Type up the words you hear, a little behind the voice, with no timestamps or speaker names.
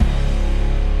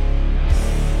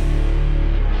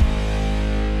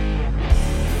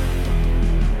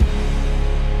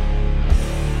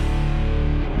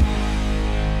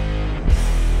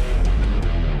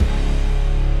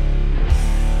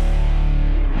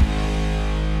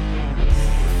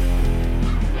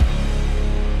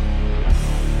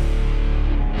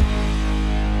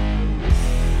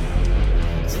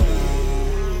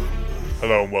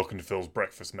and welcome to Phil's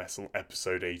Breakfast Messel,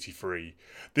 episode 83.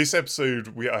 This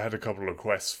episode I had a couple of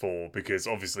requests for because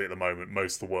obviously at the moment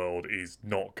most of the world is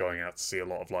not going out to see a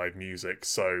lot of live music,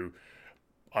 so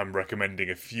I'm recommending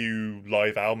a few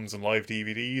live albums and live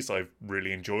DVDs I've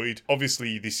really enjoyed.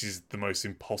 Obviously this is the most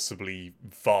impossibly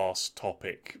vast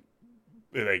topic,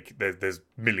 like there's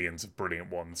millions of brilliant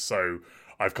ones, so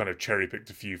I've kind of cherry picked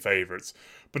a few favourites.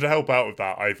 But to help out with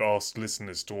that, I've asked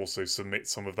listeners to also submit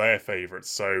some of their favourites,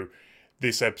 so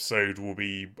this episode will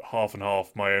be half and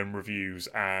half my own reviews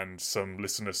and some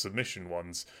listener submission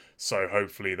ones, so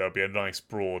hopefully there'll be a nice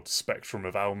broad spectrum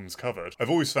of albums covered.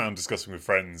 I've always found discussing with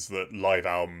friends that live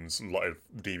albums, live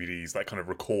DVDs, that kind of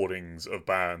recordings of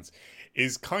bands,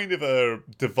 is kind of a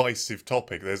divisive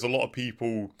topic. There's a lot of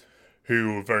people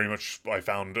who are very much, I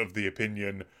found, of the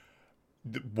opinion,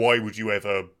 why would you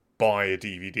ever buy a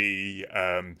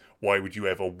DVD? Why would you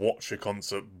ever watch a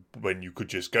concert when you could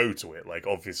just go to it? Like,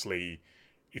 obviously,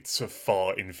 it's a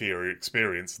far inferior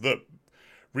experience that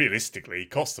realistically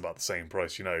costs about the same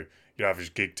price. You know, your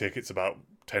average gig ticket's about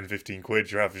 10-15 quid,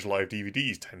 your average live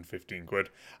DVD's 10-15 quid.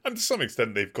 And to some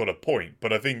extent, they've got a point,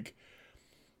 but I think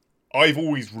I've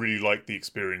always really liked the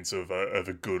experience of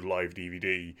a good live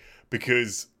DVD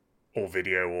because, or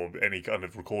video, or any kind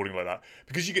of recording like that,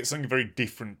 because you get something very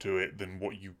different to it than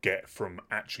what you get from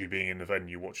actually being in the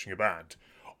venue watching a band.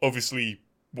 Obviously,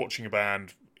 watching a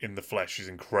band in the flesh is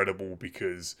incredible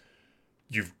because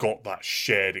you've got that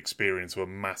shared experience of a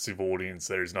massive audience.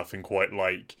 There is nothing quite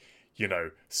like, you know,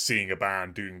 seeing a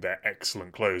band doing their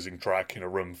excellent closing track in a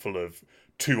room full of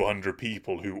 200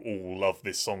 people who all love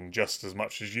this song just as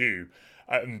much as you,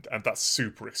 and that's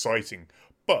super exciting.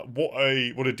 But what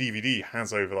a DVD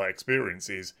has over that experience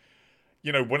is,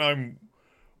 you know, when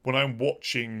I'm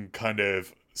watching kind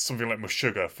of something like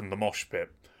Meshuggah from the Mosh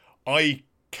Pit, I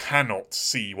cannot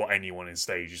see what anyone in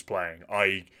stage is playing.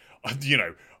 You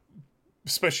know,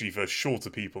 especially for shorter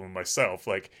people than myself,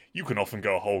 like, you can often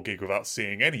go a whole gig without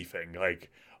seeing anything. Like,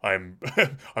 I'm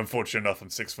I'm fortunate enough I'm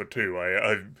 6'2".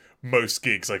 I most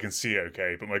gigs I can see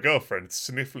okay, but my girlfriend,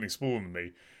 significantly smaller than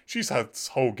me, she's had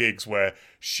whole gigs where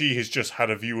she has just had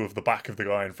a view of the back of the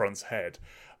guy in front's head.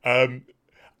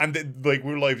 And then, like,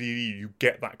 with live DVD, you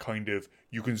get that kind of,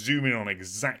 you can zoom in on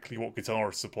exactly what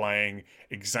guitarists are playing,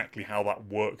 exactly how that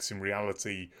works in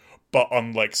reality. But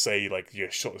unlike, say, like your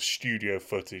sort of studio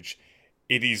footage,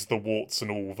 it is the warts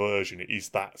and all version. It is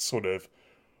that sort of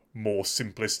more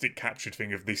simplistic captured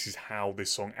thing of this is how this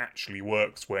song actually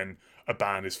works when a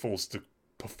band is forced to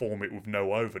perform it with no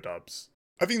overdubs.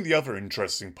 I think the other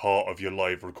interesting part of your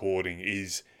live recording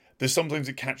is there's sometimes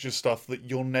it catches stuff that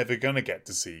you're never going to get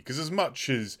to see. Because as much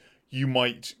as you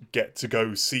might get to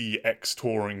go see X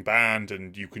touring band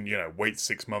and you can, you know, wait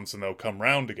 6 months and they'll come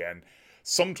round again,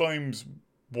 sometimes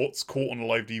what's caught on a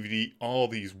live DVD are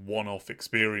these one-off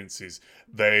experiences.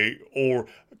 They, or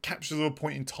captures a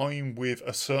point in time with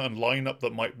a certain lineup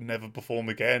that might never perform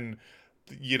again.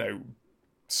 You know,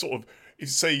 sort of,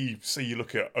 say you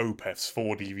look at Opeth's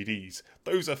 4 DVDs,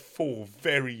 those are 4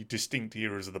 very distinct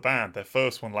eras of the band. Their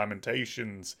first one,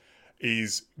 Lamentations,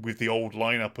 is with the old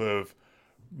lineup of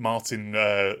Martin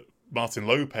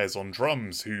Lopez on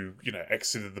drums, who, you know,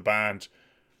 exited the band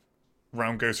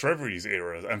round Ghost Reverie's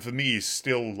era, and for me is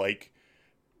still like,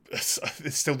 it's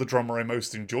still the drummer I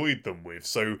most enjoyed them with.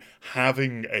 So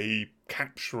having a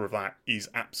capture of that is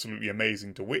absolutely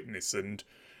amazing to witness, and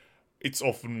it's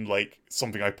often like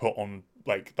something I put on,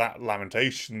 like that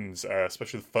Lamentations,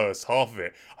 especially the first half of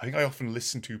it. I think I often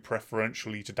listen to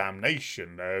preferentially to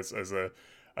Damnation as a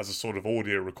sort of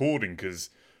audio recording, because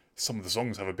some of the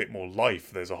songs have a bit more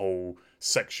life. There's a whole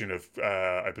section of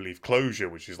I believe Closure,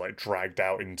 which is like dragged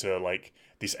out into like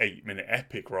this 8-minute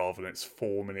epic rather than its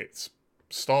 4 minutes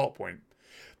start point.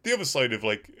 The other side of,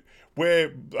 like,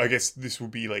 where I guess this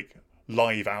would be like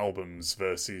live albums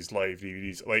versus live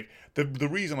DVDs. Like, the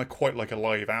reason I quite like a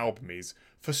live album is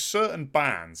for certain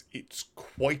bands it's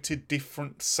quite a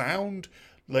different sound.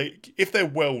 Like, if they're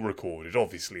well recorded,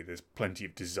 obviously there's plenty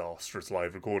of disastrous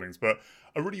live recordings, but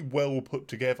a really well put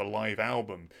together live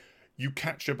album, you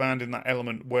catch a band in that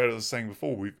element where, as I was saying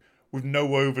before, with no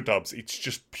overdubs, it's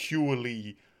just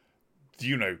purely,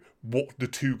 you know, what the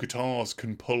 2 guitars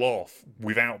can pull off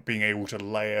without being able to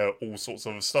layer all sorts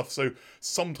of other stuff. So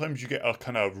sometimes you get a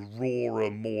kind of rawer,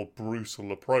 more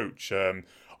brutal approach.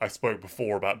 I spoke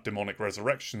before about Demonic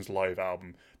Resurrection's live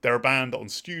album. They're a band that on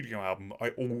studio album I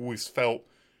always felt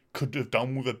could have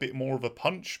done with a bit more of a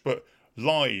punch, but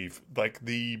live, like,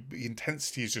 the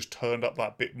intensity is just turned up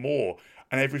that bit more,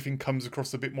 and everything comes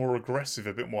across a bit more aggressive,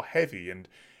 a bit more heavy. And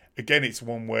again, it's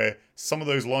one where some of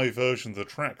those live versions of the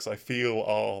tracks I feel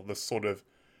are the sort of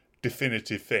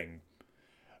definitive thing.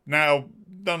 Now,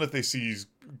 none of this is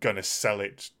going to sell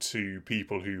it to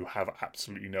people who have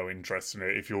absolutely no interest in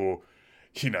it. If you're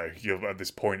at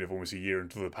this point of almost a year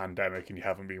into the pandemic and you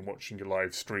haven't been watching your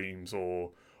live streams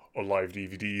or live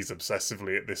DVDs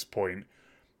obsessively at this point,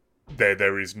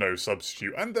 there is no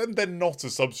substitute. And then they're not a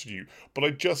substitute, but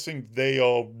I just think they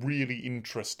are really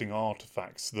interesting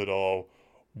artifacts that are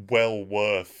well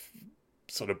worth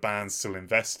sort of bands still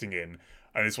investing in.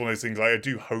 And it's one of those things I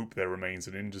do hope there remains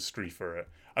an industry for it.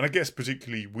 And I guess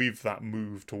particularly with that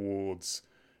move towards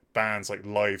bands like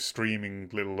live streaming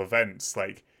little events,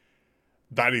 like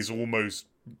that is almost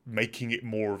making it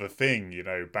more of a thing.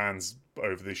 Bands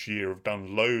over this year have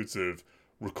done loads of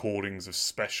recordings of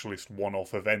specialist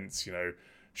one-off events.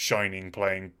 Shining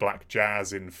playing Black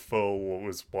Jazz in full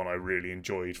was one I really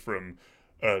enjoyed from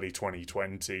early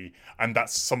 2020, and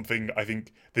that's something I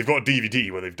think they've got a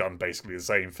DVD where they've done basically the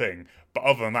same thing, but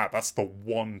other than that, that's the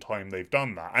one time they've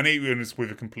done that, and it was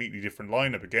with a completely different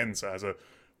lineup again, so it has a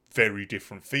very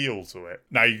different feel to it.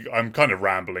 Now, I'm kind of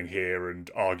rambling here and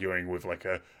arguing with like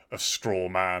a straw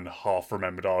man,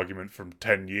 half-remembered argument from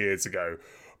 10 years ago,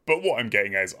 but what I'm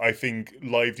getting at is I think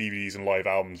live DVDs and live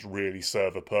albums really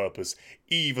serve a purpose,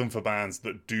 even for bands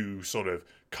that do sort of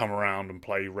come around and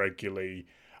play regularly.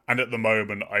 And at the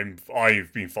moment,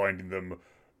 I've been finding them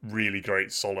really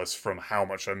great solace from how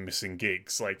much I'm missing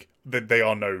gigs. Like they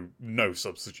are no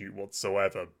substitute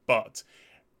whatsoever, but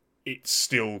it's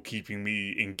still keeping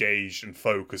me engaged and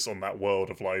focused on that world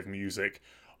of live music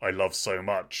I love so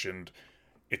much, and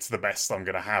it's the best I'm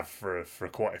going to have for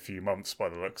quite a few months by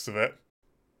the looks of it.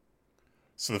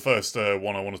 So the first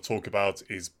one I want to talk about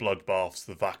is Bloodbath's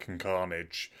The Wacken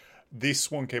Carnage.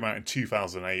 This one came out in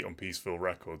 2008 on Peaceville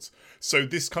Records. So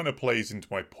this kind of plays into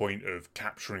my point of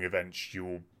capturing events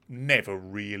you're never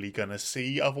really going to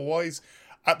see otherwise.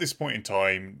 At this point in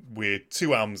time, we're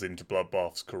 2 albums into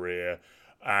Bloodbath's career,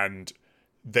 and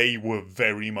they were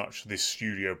very much this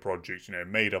studio project,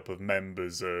 made up of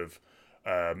members of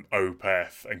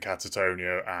Opeth and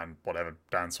Catatonia and whatever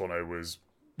Dan Swano was,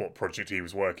 what project he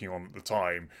was working on at the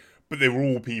time. But they were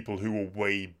all people who were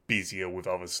way busier with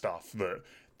other stuff that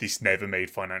this never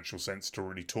made financial sense to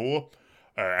really tour.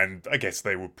 And I guess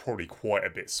they were probably quite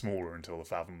a bit smaller until the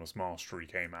Fathomless Mastery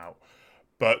came out.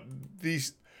 But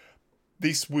this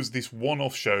was this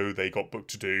one-off show they got booked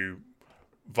to do.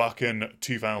 Wacken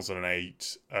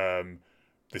 2008.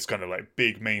 This kind of like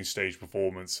big main stage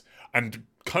performance. And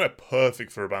kind of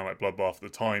perfect for a band like Bloodbath at the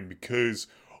time, because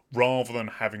rather than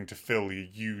having to fill the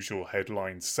usual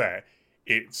headline set,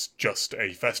 it's just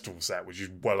a festival set, which is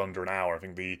well under an hour. I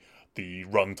think the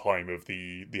runtime of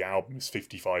the album is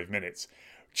 55 minutes.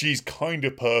 She's kind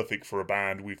of perfect for a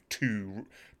band with two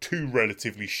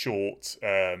relatively short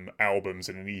albums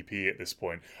and an EP at this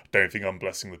point. I don't think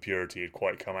Unblessing the Purity had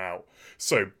quite come out.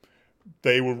 So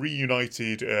they were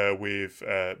reunited with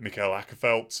Mikael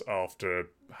Åkerfeldt after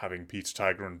having Peter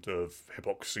Tagrant of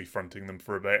Hypocrisy fronting them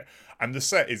for a bit. And the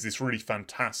set is this really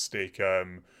fantastic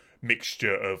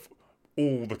mixture of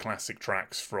all the classic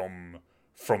tracks from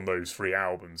those 3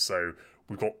 albums. So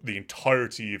we've got the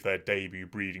entirety of their debut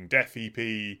Breeding Death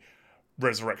EP,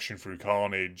 Resurrection Through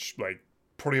Carnage, like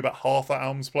probably about half that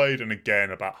album's played, and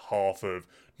again about half of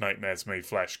Nightmares Made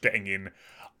Flesh, getting in,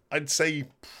 I'd say,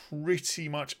 pretty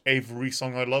much every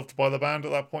song I loved by the band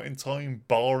at that point in time,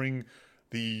 barring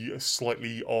the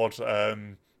slightly odd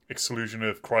exclusion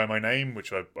of Cry My Name,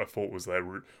 which I thought was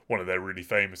one of their really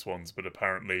famous ones, but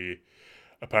apparently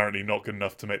not good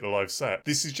enough to make the live set.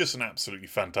 This is just an absolutely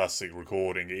fantastic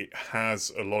recording. It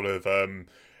has a lot of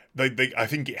I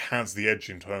think it has the edge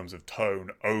in terms of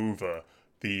tone over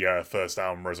the first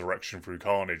album, Resurrection Through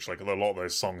Carnage. Like, a lot of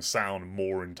those songs sound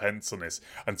more intense on this,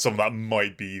 and some of that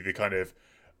might be the kind of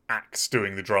Axe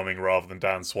doing the drumming rather than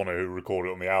Dan Swano, who recorded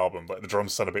it on the album. Like, the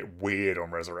drums sound a bit weird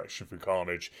on Resurrection Through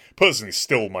Carnage. Personally,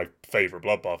 still my favourite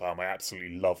Bloodbath album. I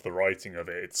absolutely love the writing of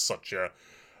it. It's such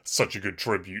a good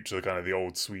tribute to the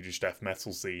old Swedish death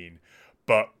metal scene.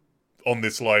 But on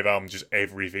this live album, just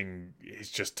everything is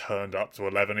just turned up to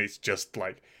 11. It's just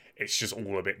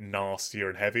all a bit nastier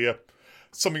and heavier.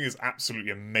 Something that's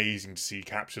absolutely amazing to see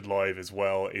captured live as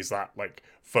well is that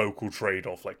vocal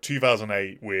trade-off.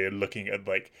 2008, we're looking at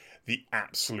the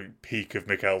absolute peak of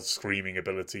Mikael's screaming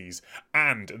abilities,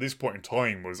 and at this point in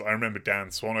time I remember Dan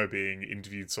Swano being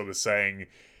interviewed sort of saying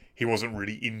he wasn't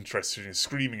really interested in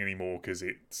screaming anymore because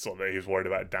he was worried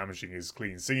about damaging his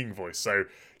clean singing voice. So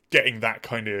getting that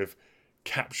kind of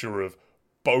capture of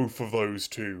both of those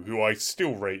two, who I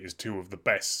still rate as 2 of the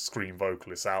best scream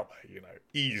vocalists out there,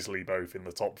 easily both in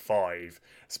the top 5,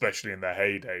 especially in their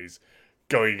heydays,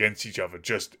 going against each other,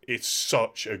 it's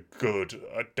such a good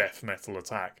death metal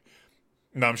attack.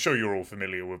 Now, I'm sure you're all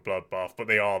familiar with Bloodbath, but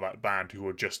they are that band who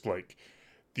are just like,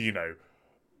 the,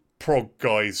 prog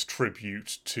guys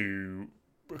tribute to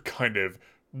kind of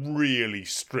really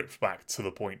stripped back to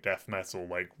the point death metal,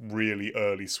 like really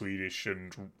early Swedish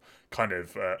and kind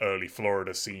of early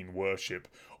Florida scene worship.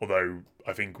 Although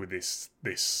I think with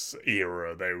this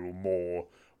era, they were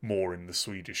more in the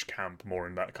Swedish camp, more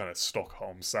in that kind of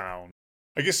Stockholm sound.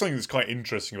 I guess something that's quite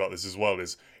interesting about this as well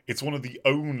is it's one of the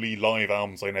only live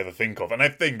albums I never think of, and I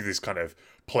think this kind of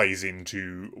plays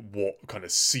into what kind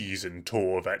of seasoned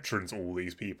tour veterans all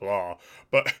these people are.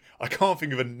 But I can't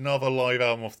think of another live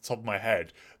album off the top of my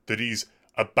head that is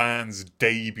a band's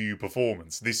debut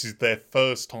performance. This is their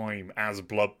first time as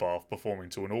Bloodbath performing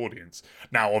to an audience.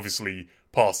 Now, obviously,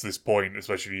 past this point,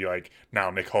 especially like now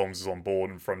Nick Holmes is on board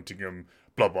and fronting them,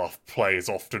 Bloodbath play as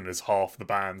often as half the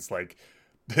bands like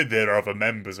their other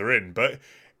members are in, but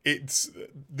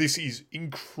this is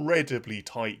incredibly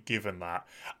tight given that,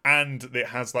 and it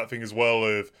has that thing as well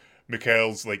of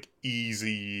Mikael's like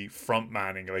easy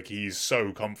frontmanning, like he's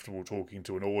so comfortable talking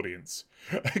to an audience.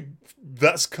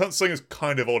 That's something that's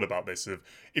kind of odd about this.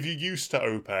 If you're used to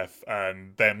Opeth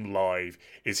and them live,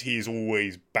 is he's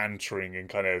always bantering and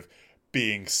kind of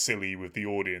being silly with the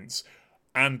audience.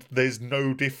 And there's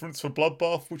no difference for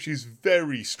Bloodbath, which is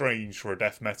very strange for a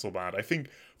death metal band. I think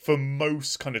for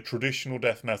most kind of traditional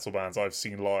death metal bands I've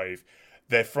seen live,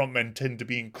 their frontmen tend to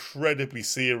be incredibly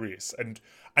serious and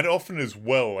often as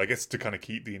well, I guess to kind of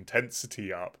keep the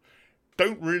intensity up,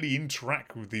 don't really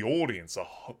interact with the audience a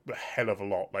hell of a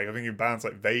lot. Like I think in bands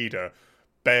like Vader,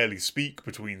 barely speak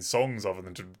between songs other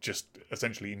than to just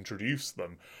essentially introduce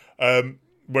them.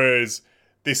 Whereas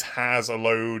this has a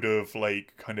load of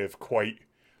like kind of quite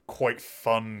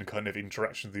fun kind of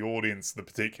interaction with the audience. The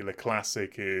particular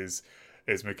classic is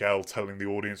Mikael telling the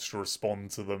audience to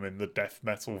respond to them in the death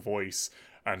metal voice,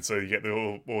 and so you get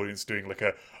the audience doing like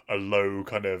a low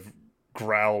kind of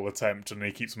growl attempt, and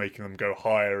he keeps making them go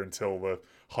higher until the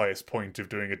highest point of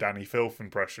doing a Danny Filth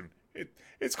impression.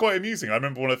 It's quite amusing. I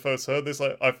remember when I first heard this,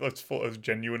 I thought it was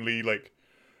genuinely like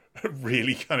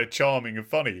really kind of charming and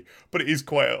funny, but it is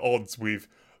quite at odds with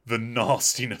the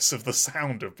nastiness of the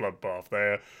sound of Bloodbath.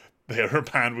 They're a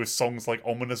band with songs like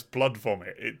Ominous Blood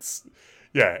Vomit.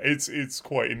 It's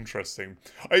quite interesting.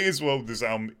 I think as well this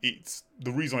album, it's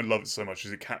the reason I love it so much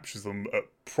is it captures them at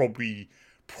probably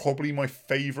my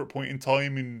favourite point in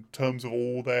time in terms of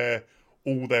all their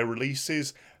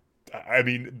releases. I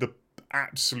mean, the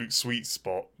absolute sweet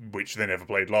spot, which they never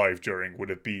played live during, would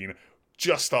have been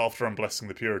just after Unblessing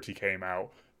the Purity came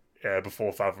out,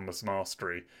 before Fathomless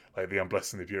Mastery. Like the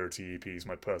Unblessing the Purity EP is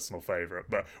my personal favourite,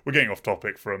 but we're getting off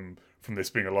topic from this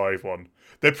being a live one.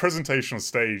 Their presentation on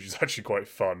stage is actually quite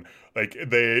fun. Like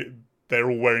they're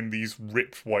all wearing these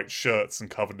ripped white shirts and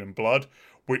covered in blood,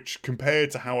 which compared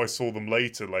to how I saw them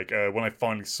later, like when I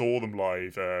finally saw them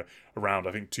live around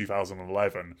I think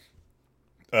 2011.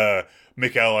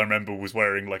 Mikael, I remember, was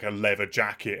wearing like a leather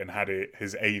jacket and had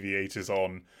his aviators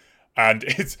on, and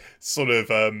it's sort of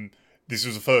this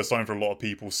was the first time for a lot of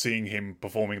people seeing him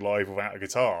performing live without a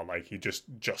guitar. Like he just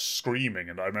screaming,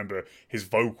 and I remember his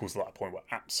vocals at that point were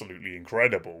absolutely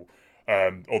incredible.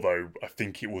 Although I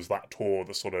think it was that tour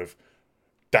that sort of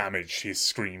damaged his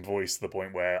scream voice to the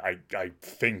point where I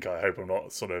hope I'm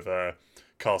not sort of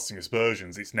casting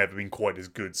aspersions. It's never been quite as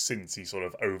good since he sort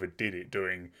of overdid it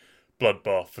doing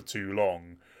Bloodbath for too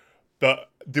long. But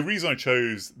the reason I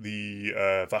chose the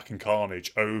Vakken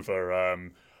Carnage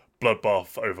over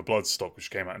Bloodbath over Bloodstock,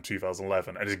 which came out in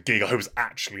 2011, and it's a gig I was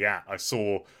actually at. I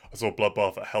saw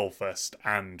Bloodbath at Hellfest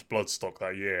and Bloodstock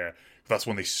that year. That's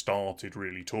when they started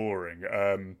really touring.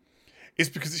 It's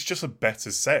because it's just a better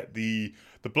set. The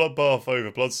Bloodbath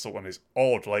over Bloodstock one is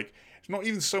odd. Like it's not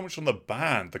even so much on the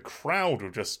band. The crowd were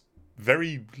just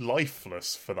very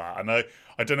lifeless for that, and I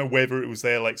don't know whether it was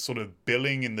their like sort of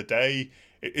billing in the day.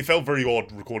 It felt very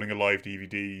odd recording a live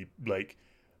DVD like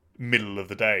middle of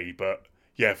the day, but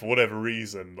yeah, for whatever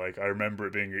reason, like I remember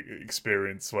it being an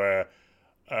experience where,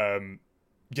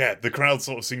 the crowd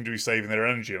sort of seemed to be saving their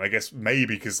energy, and I guess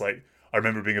maybe because like I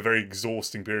remember it being a very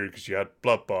exhausting period because you had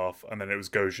Bloodbath and then it was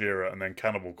Gojira and then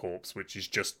Cannibal Corpse, which is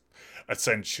just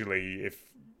essentially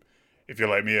if you're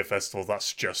like me at festivals,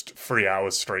 that's just 3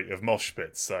 hours straight of mosh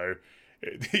pits. So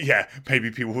yeah,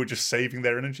 maybe people were just saving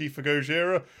their energy for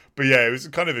Gojira, but yeah, it was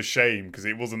kind of a shame because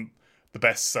it wasn't the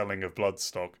best selling of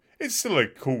Bloodstock. It's still a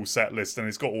cool set list, and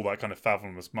it's got all that kind of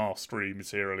Fathomless Mastery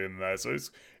material in there, so it's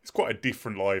quite a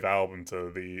different live album to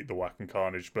the Wacken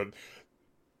Carnage. But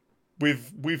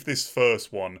with this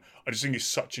first one, I just think it's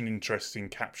such an interesting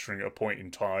capturing at a point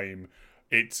in time.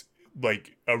 It's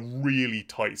like a really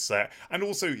tight set, and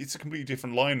also it's a completely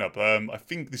different lineup. I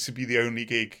think this would be the only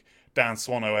gig Dan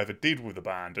Swano ever did with the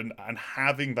band, and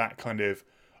having that kind of,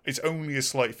 it's only a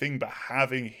slight thing, but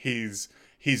having his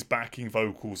backing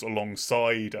vocals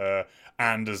alongside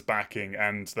Anders backing,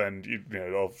 and then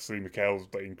obviously Mikael's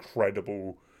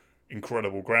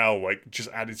incredible growl, like, just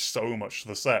added so much to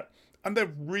the set. And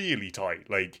they're really tight.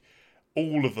 Like,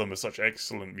 all of them are such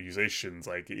excellent musicians.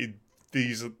 Like,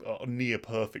 these are near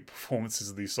perfect performances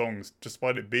of these songs,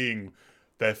 despite it being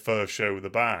their first show with the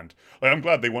band. Like, I'm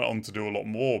glad they went on to do a lot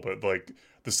more, but like,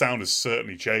 the sound has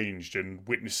certainly changed. And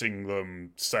witnessing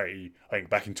them, say, I think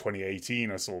back in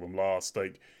 2018, I saw them last.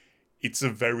 Like, it's a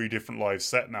very different live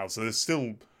set now. So there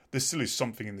still is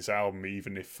something in this album,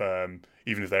 even if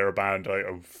they're a band I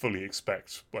fully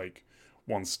expect, like,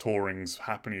 once touring's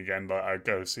happening again, like, I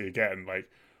go see again. Like,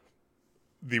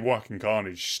 the Walking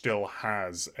Carnage still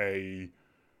has a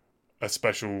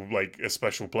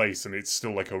special place, and it's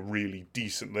still like a really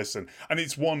decent listen. And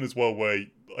it's one as well where,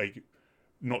 like,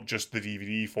 not just the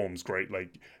DVD form's great,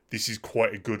 like, this is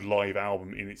quite a good live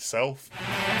album in itself.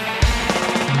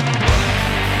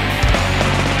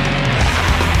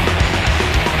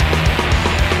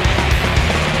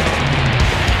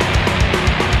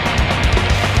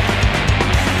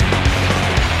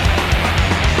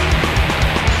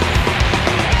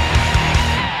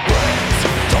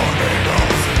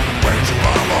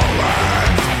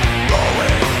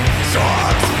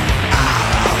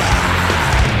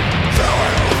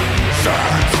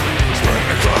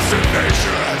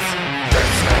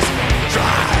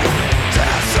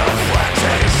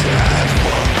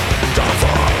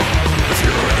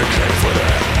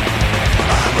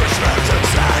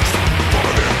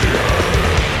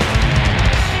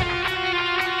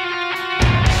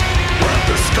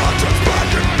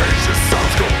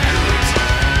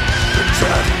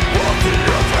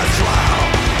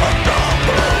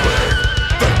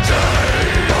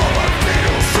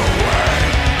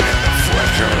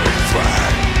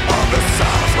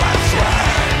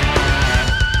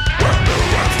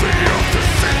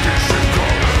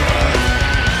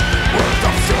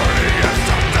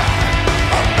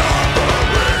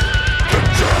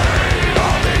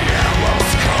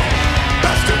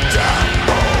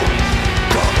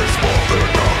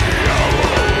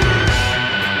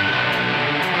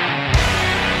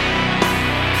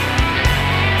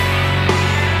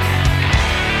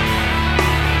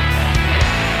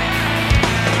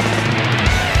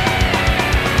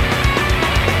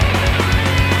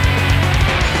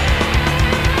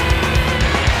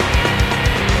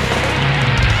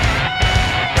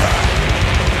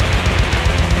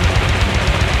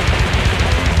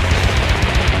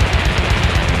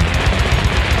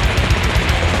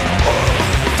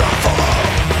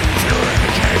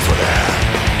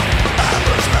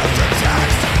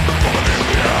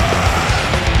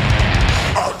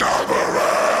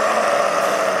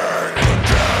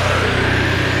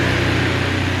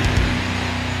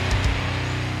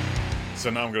 So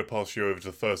now I'm going to pass you over to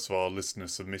the first of our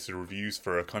listener-submitted reviews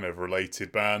for a kind of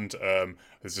related band.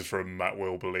 This is from Matt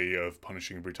Wilberley of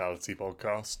Punishing Brutality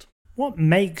podcast. What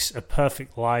makes a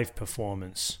perfect live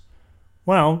performance?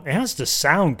 Well, it has to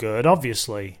sound good,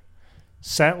 obviously.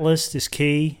 Setlist is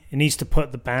key. It needs to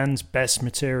put the band's best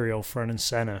material front and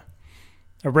center.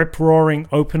 A rip-roaring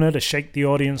opener to shake the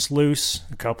audience loose,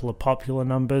 a couple of popular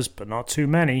numbers, but not too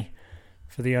many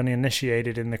for the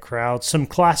uninitiated in the crowd, some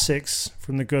classics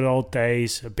from the good old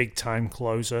days, a big-time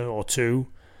closer or two.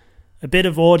 A bit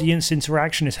of audience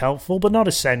interaction is helpful, but not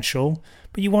essential.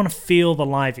 But you want to feel the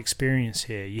live experience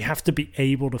here. You have to be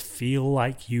able to feel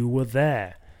like you were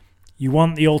there. You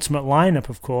want the ultimate lineup,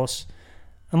 of course.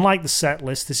 Unlike the set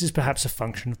list, this is perhaps a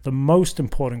function of the most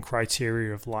important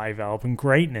criteria of live album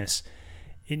greatness.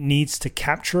 It needs to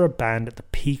capture a band at the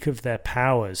peak of their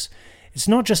powers. It's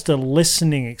not just a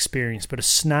listening experience, but a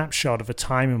snapshot of a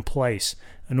time and place,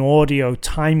 an audio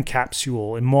time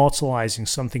capsule immortalizing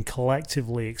something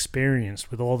collectively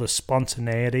experienced with all the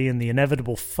spontaneity and the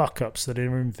inevitable fuck-ups that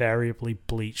are invariably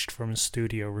bleached from a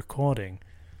studio recording.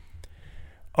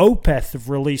 Opeth have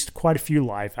released quite a few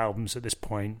live albums at this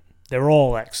point. They're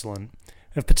all excellent.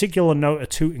 Of particular note are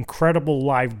two incredible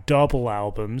live double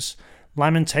albums.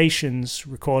 Lamentations,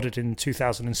 recorded in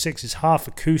 2006, is half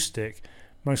acoustic,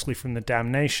 mostly from the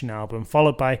Damnation album,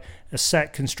 followed by a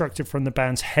set constructed from the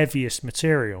band's heaviest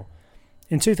material.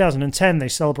 In 2010, they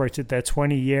celebrated their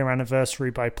 20-year anniversary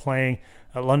by playing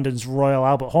at London's Royal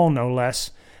Albert Hall, no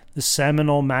less, the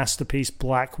seminal masterpiece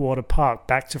Blackwater Park,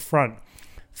 back to front,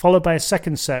 followed by a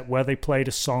second set where they played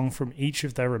a song from each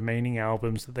of their remaining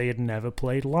albums that they had never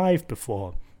played live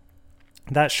before.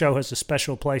 That show has a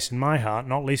special place in my heart,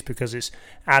 not least because it's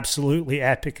absolutely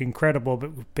epic, incredible,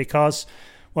 but because,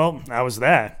 well, I was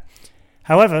there.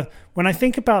 However, when I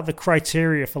think about the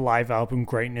criteria for live album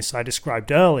greatness I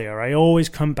described earlier, I always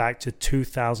come back to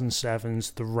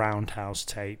 2007's The Roundhouse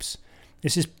Tapes.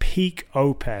 This is peak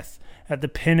Opeth, at the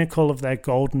pinnacle of their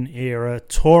golden era,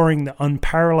 touring the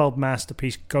unparalleled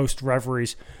masterpiece Ghost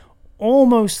Reveries.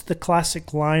 Almost the classic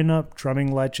lineup.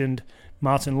 Drumming legend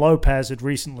Martin Lopez had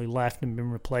recently left and been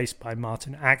replaced by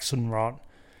Martin Axelrod,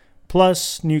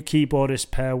 plus new keyboardist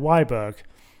Per Wiberg.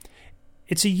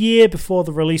 It's a year before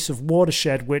the release of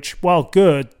Watershed, which, while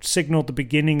good, signaled the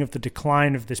beginning of the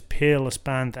decline of this peerless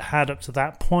band that had up to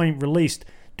that point released,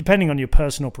 depending on your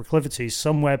personal proclivities,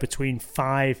 somewhere between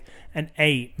 5 and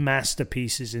 8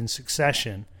 masterpieces in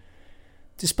succession.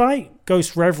 Despite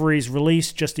Ghost Reveries'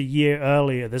 release just a year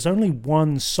earlier, there's only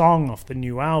one song off the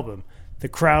new album. The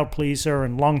crowd pleaser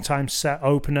and longtime set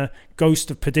opener,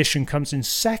 Ghost of Perdition, comes in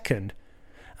second.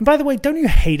 And by the way, don't you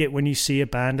hate it when you see a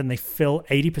band and they fill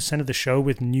 80% of the show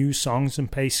with new songs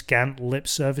and pay scant lip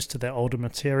service to their older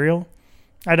material?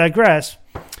 I digress.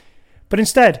 But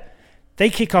instead, they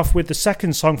kick off with the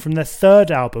second song from their third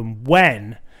album,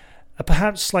 When, a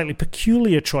perhaps slightly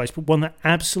peculiar choice, but one that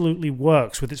absolutely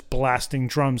works with its blasting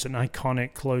drums and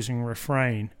iconic closing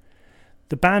refrain.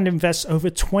 The band invests over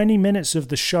 20 minutes of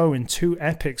the show in 2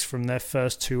 epics from their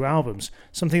first 2 albums,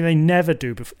 something they never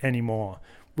do anymore,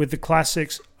 with the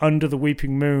classics Under the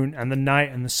Weeping Moon and The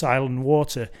Night and the Silent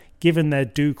Water given their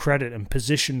due credit and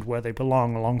positioned where they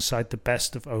belong alongside the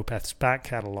best of Opeth's back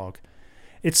catalogue.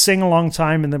 It's sing-along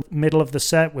time in the middle of the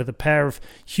set with a pair of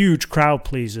huge crowd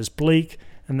pleasers, Bleak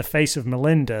and The Face of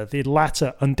Melinda, the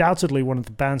latter undoubtedly one of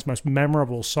the band's most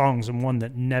memorable songs and one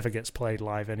that never gets played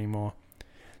live anymore.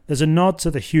 There's a nod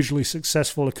to the hugely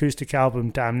successful acoustic album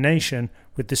Damnation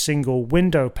with the single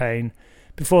Window Pane,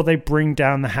 before they bring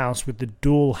down the house with the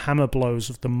dual hammer blows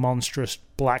of the monstrous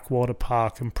Blackwater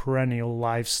Park and perennial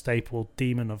live staple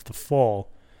Demon of the Fall.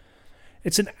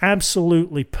 It's an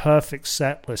absolutely perfect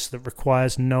set list that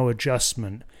requires no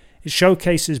adjustment. It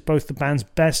showcases both the band's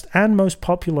best and most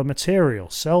popular material,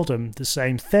 seldom the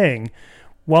same thing,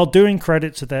 while doing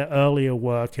credit to their earlier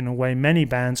work in a way many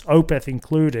bands, Opeth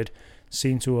included,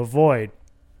 seem to avoid.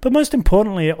 But most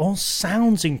importantly, it all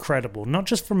sounds incredible, not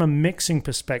just from a mixing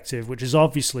perspective, which is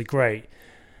obviously great,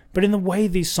 but in the way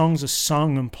these songs are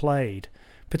sung and played.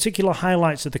 Particular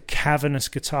highlights are the cavernous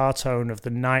guitar tone of The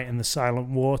Night and the Silent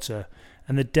Water,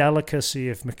 and the delicacy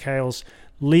of Mikhail's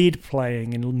lead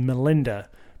playing in Melinda,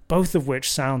 both of which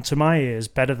sound to my ears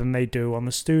better than they do on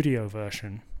the studio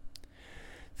version.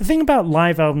 The thing about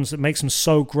live albums that makes them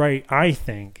so great, I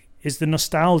think, is the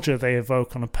nostalgia they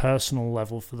evoke on a personal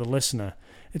level for the listener.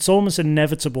 It's almost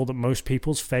inevitable that most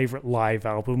people's favourite live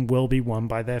album will be one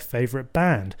by their favourite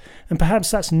band, and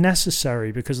perhaps that's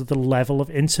necessary because of the level of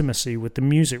intimacy with the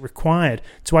music required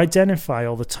to identify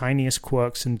all the tiniest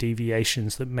quirks and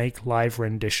deviations that make live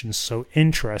renditions so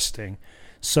interesting.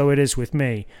 So it is with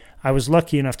me. I was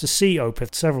lucky enough to see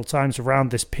Opeth several times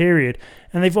around this period,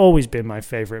 and they've always been my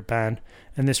favourite band,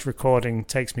 and this recording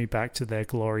takes me back to their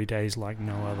glory days like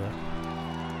no other.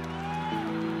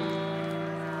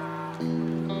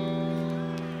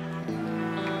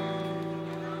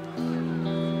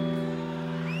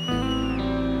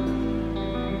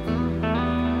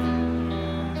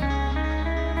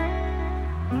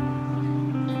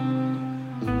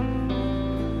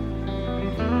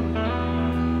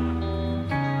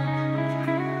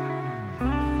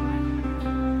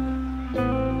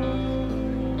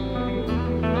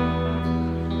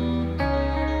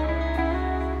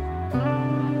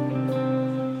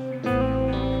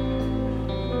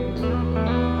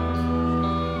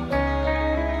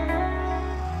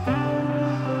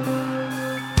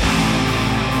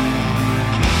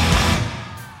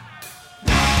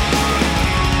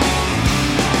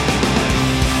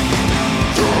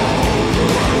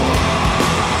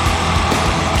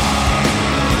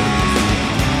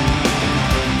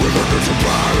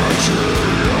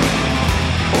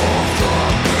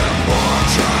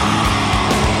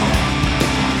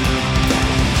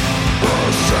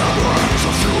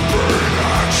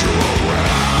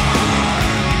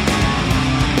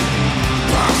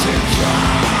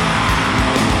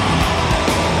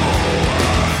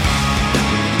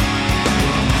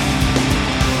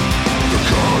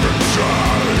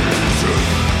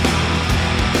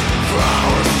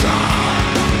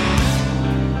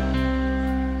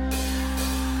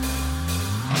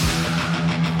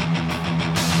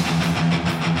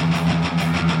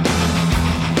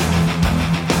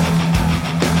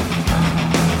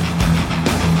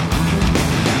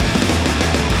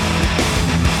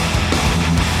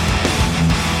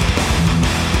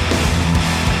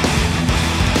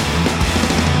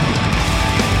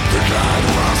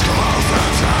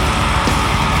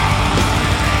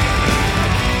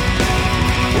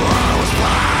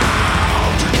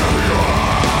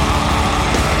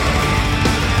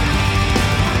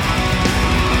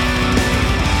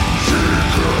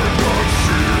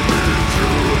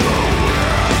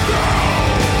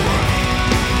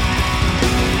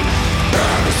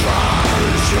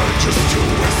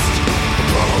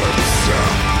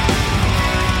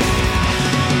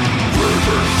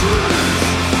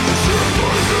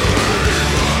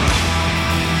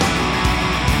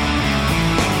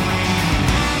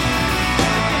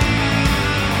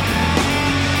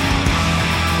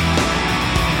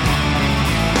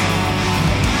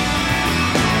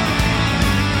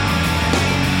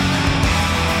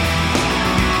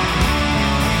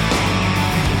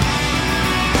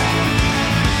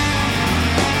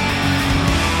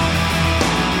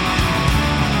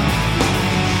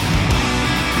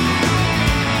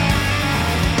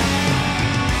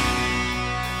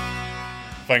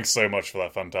 Thanks so much for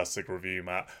that fantastic review,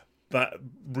 Matt. That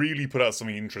really put out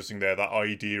something interesting there. That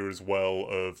idea as well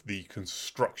of the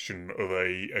construction of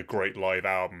a great live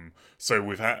album. So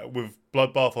with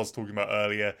Bloodbath, I was talking about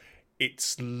earlier,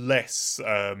 it's less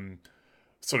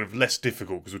sort of less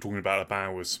difficult because we're talking about a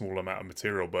band with a small amount of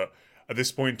material. But at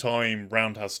this point in time,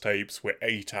 Roundhouse Tapes, we're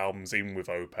 8 albums in with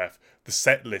Opeth. The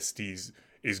set list is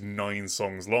 9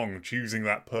 songs long. Choosing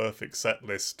that perfect set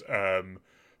list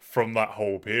from that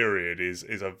whole period is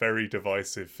a very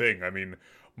divisive thing. I mean,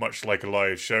 much like a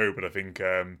live show, but I think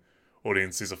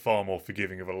audiences are far more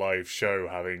forgiving of a live show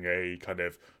having a kind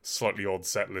of slightly odd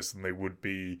set list than they would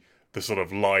be the sort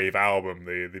of live album,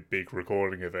 the big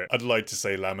recording of it. I'd like to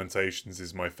say Lamentations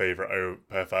is my favourite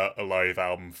Opeth live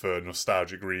album for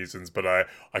nostalgic reasons, but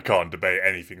I can't debate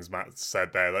anything Matt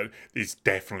said there. Like, it's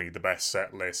definitely the best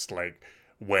set list. Like,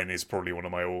 When is probably one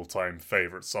of my all-time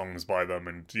favourite songs by them,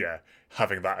 and yeah,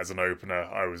 having that as an opener,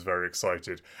 I was very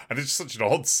excited. And it's such an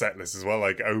odd set list as well,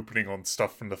 like opening on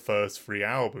stuff from the first 3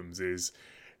 albums is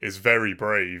very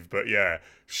brave, but yeah,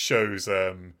 shows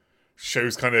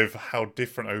kind of how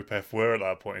different Opeth were at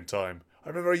that point in time. I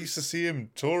remember I used to see him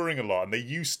touring a lot, and they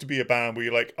used to be a band where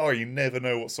you're like, oh, you never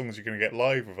know what songs you're going to get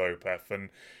live with Opeth, and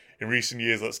in recent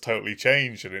years that's totally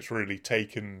changed, and it's really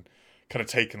taken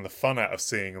the fun out of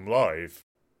seeing them live.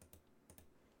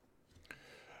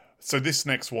 So this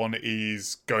next one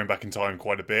is going back in time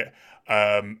quite a bit,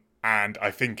 and I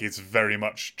think it's very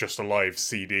much just a live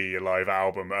CD, a live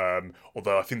album,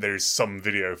 although I think there is some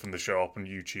video from the show up on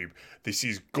YouTube. This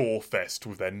is Gorefest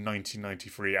with their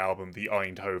 1993 album, The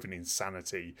Eindhoven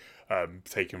Insanity,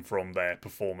 taken from their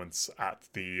performance at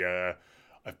the...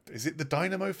 is it the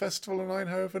Dynamo Festival in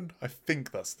Eindhoven? I think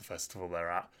that's the festival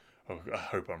they're at. Oh, I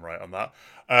hope I'm right on that.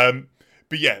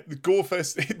 But yeah, the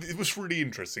Gorefest, it was really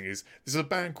interesting, there's a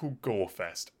band called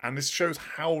Gorefest, and this shows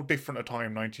how different a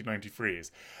time 1993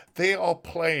 is. They are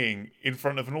playing in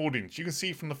front of an audience. You can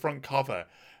see from the front cover,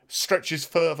 stretches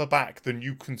further back than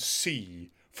you can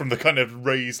see from the kind of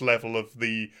raised level of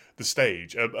the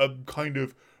stage. A kind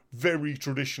of very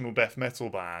traditional death metal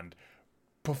band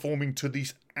performing to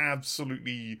these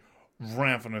absolutely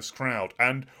ravenous crowd.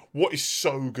 And what is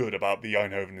so good about the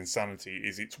Eindhoven Insanity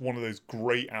is it's one of those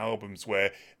great albums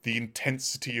where the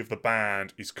intensity of the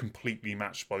band is completely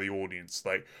matched by the audience.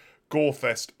 Like,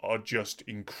 Gorefest are just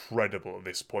incredible at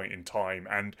this point in time,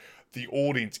 and the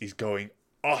audience is going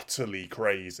utterly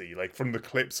crazy. Like, from the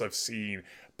clips I've seen,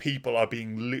 people are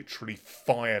being literally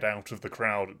fired out of the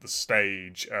crowd at the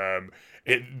stage.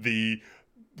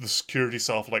 The security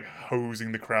staff like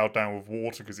hosing the crowd down with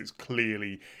water because it's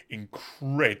clearly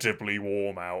incredibly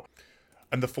warm out.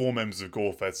 And the 4 members of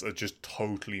Gorefest are just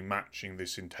totally matching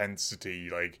this intensity.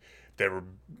 Like, they're a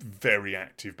very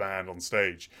active band on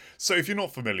stage. So if you're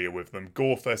not familiar with them,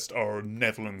 Gorefest are a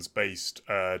Netherlands-based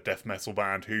death metal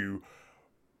band who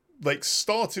like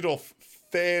started off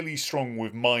fairly strong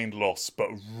with Mind Loss, but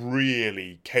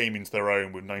really came into their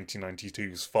own with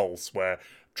 1992's False, where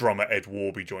drummer Ed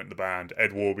Warby joined the band.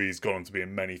 Ed Warby's gone on to be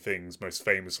in many things, most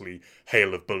famously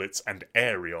Hail of Bullets and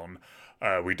Ayreon.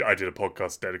 I did a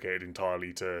podcast dedicated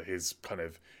entirely to his kind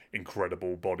of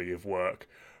incredible body of work.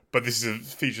 But this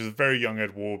features a very young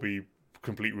Ed Warby,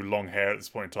 complete with long hair at this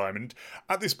point in time. And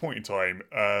at this point in time,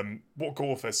 what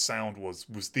Gorefest's sound was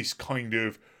this kind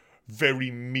of very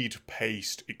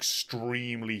mid-paced,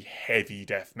 extremely heavy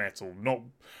death metal. Not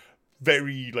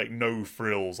very, like, no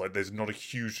frills. Like, there's not a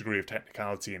huge degree of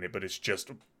technicality in it, but it's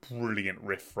just brilliant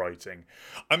riff writing.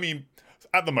 I mean,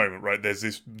 at the moment, right, there's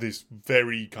this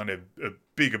very kind of a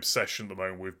big obsession at the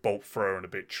moment with Bolt Thrower and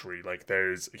Obituary. Like,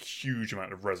 there's a huge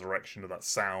amount of resurrection of that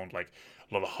sound. Like,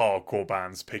 a lot of hardcore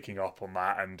bands picking up on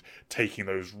that and taking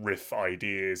those riff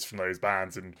ideas from those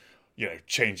bands and, you know,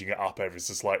 changing it up ever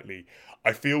so slightly.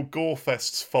 I feel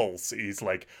Gorefest's False is,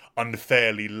 like,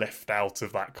 unfairly left out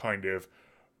of that kind of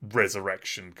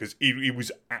resurrection because it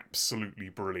was absolutely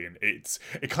brilliant. It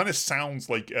kind of sounds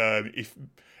like if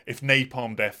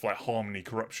Napalm Death, like Harmony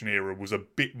Corruption era, was a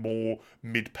bit more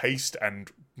mid-paced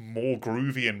and more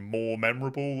groovy and more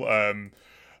memorable.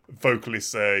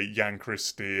 Vocalist Jan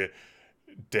Christie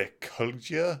de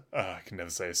Kulja, I can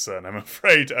never say his surname, I'm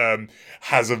afraid,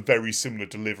 has a very similar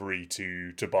delivery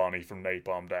to Barney from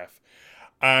Napalm Death.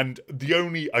 And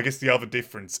I guess the other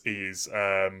difference is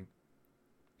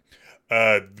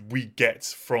we get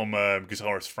from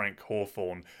guitarist Frank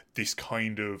Hawthorne this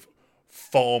kind of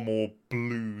far more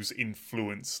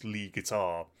blues-influenced lead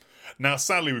guitar. Now,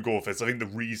 sadly with Gorefest, I think the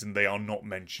reason they are not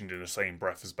mentioned in the same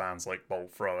breath as bands like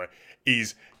Bolt Thrower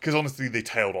is because, honestly, they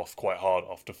tailed off quite hard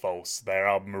after False. Their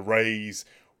album Arrays,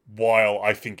 while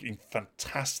I think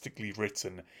fantastically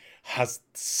written, has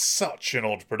such an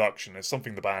odd production. It's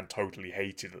something the band totally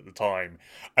hated at the time.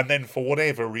 And then for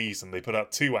whatever reason, they put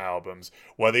out 2 albums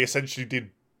where they essentially did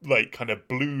like kind of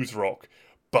blues rock,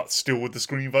 but still with the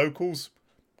scream vocals.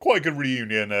 Quite a good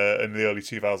reunion in the early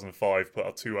 2005. Put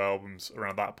out 2 albums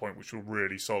around that point, which were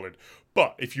really solid.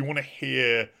 But if you want to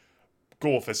hear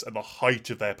Gorefest at the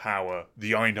height of their power,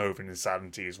 the Eindhoven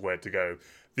Insanity is where to go.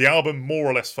 The album more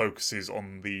or less focuses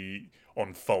on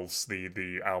False,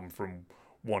 the album from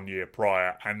 1 year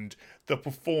prior, and the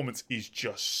performance is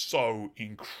just so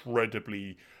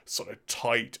incredibly sort of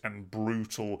tight and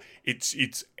brutal.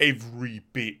 It's every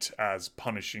bit as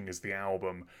punishing as the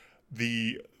album.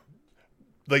 They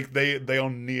are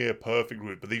near perfect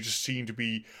with it, but they just seem to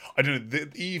be, I don't know,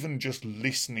 even just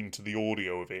listening to the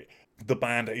audio of it, the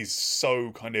band is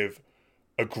so kind of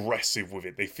aggressive with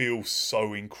it. They feel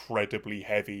so incredibly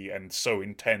heavy and so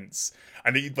intense,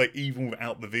 and even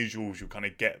without the visuals, you kind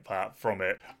of get that from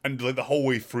it. And like the whole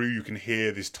way through, you can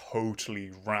hear this totally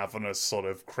ravenous sort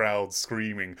of crowd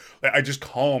screaming. Like, I just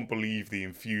can't believe the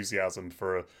enthusiasm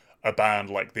for a band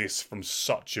like this from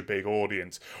such a big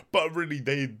audience. But really,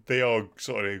 they are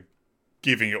sort of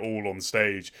giving it all on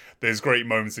stage. There's great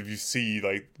moments if you see,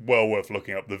 like, well worth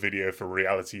looking up the video for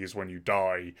Reality Is When You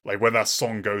Die. Like, when that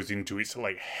song goes into its,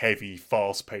 like, heavy,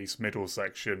 fast-paced middle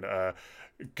section,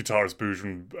 guitarist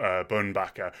Bojan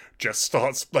Bernbacher just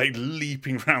starts, like,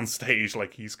 leaping around stage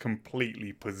like he's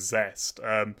completely possessed.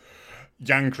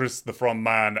 Jan Chris, the front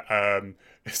man,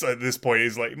 at this point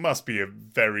is like, must be a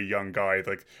very young guy,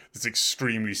 like this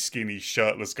extremely skinny,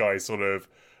 shirtless guy, sort of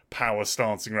power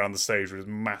stancing around the stage with his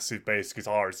massive bass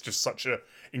guitar. It's just such a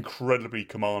incredibly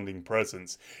commanding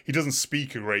presence. He doesn't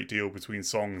speak a great deal between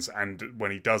songs, and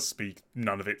when he does speak,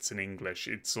 none of it's in English.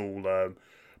 It's all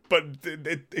but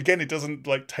it doesn't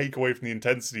like take away from the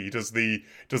intensity. He does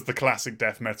the classic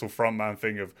death metal frontman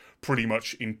thing of pretty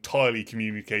much entirely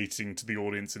communicating to the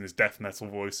audience in his death metal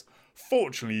voice.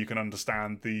 Fortunately, you can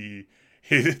understand the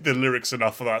lyrics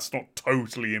enough for that's not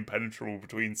totally impenetrable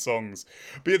between songs.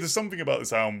 But yeah, there's something about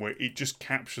this album where it just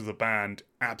captures the band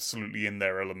absolutely in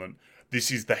their element.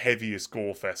 This is the heaviest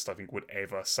Gorefest I think would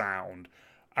ever sound,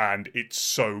 and it's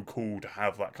so cool to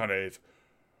have that kind of,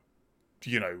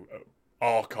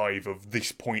 archive of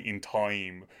this point in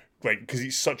time, like, because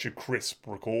it's such a crisp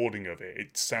recording of it.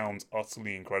 It sounds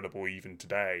utterly incredible even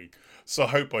today. So I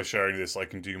hope by sharing this I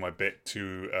can do my bit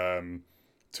to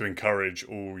encourage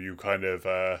all you kind of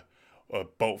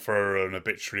bolt thrower and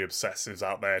obituary obsessives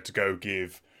out there to go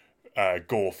give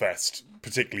Gorefest,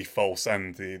 particularly False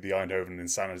and the Eindhoven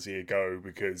Insanity, a go,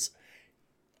 because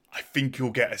I think you'll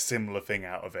get a similar thing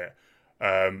out of it.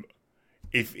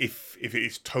 If it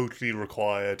is totally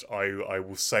required, I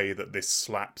will say that this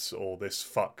slaps or this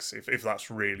fucks if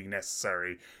that's really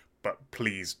necessary. But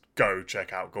please go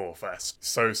check out Gorefest.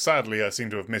 So sadly, I seem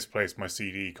to have misplaced my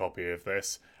CD copy of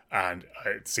this, and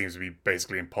it seems to be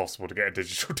basically impossible to get a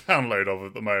digital download of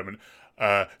at the moment.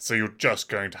 So you're just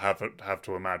going to have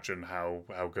to imagine how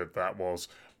good that was.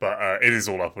 But it is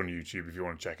all up on YouTube if you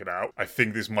want to check it out. I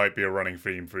think this might be a running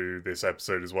theme through this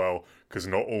episode as well, because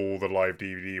not all the live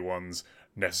DVD ones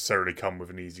necessarily come with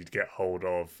an easy to get hold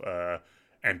of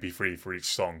MP3 for each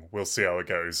song. We'll see how it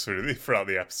goes throughout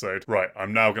the episode. Right,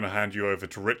 I'm now going to hand you over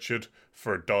to Richard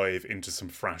for a dive into some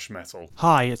thrash metal.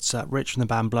 Hi, it's Rich from the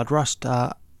band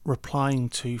Bloodrust, replying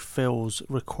to Phil's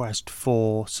request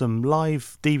for some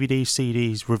live DVD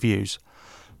CDs reviews.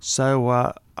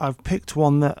 So I've picked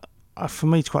one that for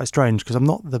me it's quite strange, because I'm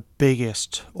not the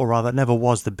biggest, or rather never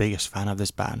was the biggest fan of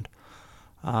this band.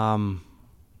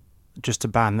 Just a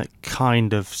band that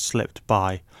kind of slipped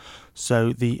by.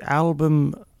 So the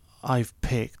album I've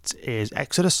picked is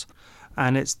Exodus,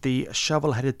 and it's the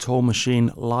Shovel-Headed Tool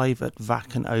Machine live at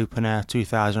Wacken Open Air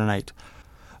 2008.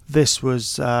 This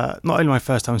was not only my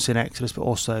first time seeing Exodus, but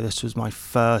also this was my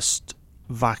first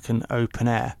Wacken Open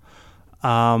Air.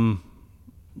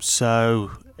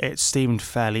 So it seemed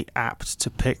fairly apt to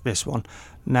pick this one.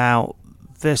 Now,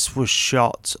 this was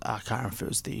shot, I can't remember if it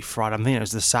was the Friday, I think it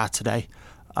was the Saturday,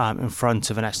 in front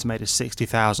of an estimated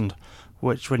 60,000,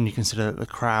 which, when you consider that the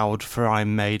crowd for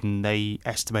Iron Maiden they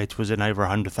estimated was in over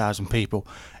 100,000 people,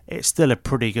 it's still a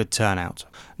pretty good turnout.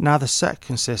 Now, the set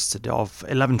consisted of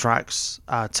 11 tracks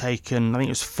taken, I think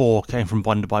it was 4 came from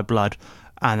Wonder by Blood,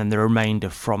 and then the remainder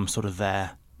from sort of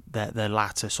their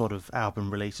latter sort of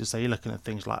album releases. So you're looking at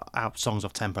things like songs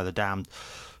off Tempo the Damned,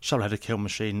 Shovel-Headed Kill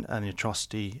Machine, and the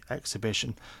Atrocity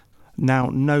Exhibition. Now,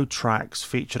 no tracks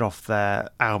featured off their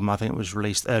album, I think it was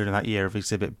released earlier in that year, of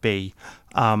Exhibit B.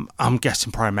 I'm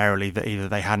guessing primarily that either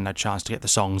they hadn't had a chance to get the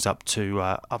songs up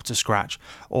to scratch,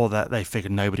 or that they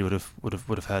figured nobody would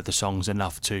have heard the songs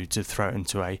enough to throw it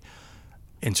into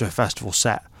into a festival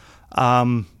set.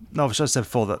 Obviously, I said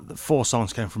before that the 4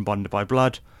 songs came from Bonded by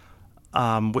Blood,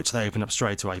 which they opened up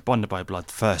straight away. Bonded by Blood,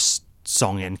 the first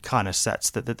song in, kind of sets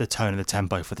the tone and the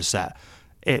tempo for the set.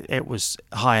 It was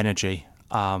high energy.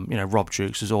 Rob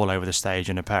Dukes was all over the stage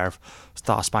in a pair of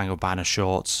Star Spangled Banner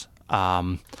shorts,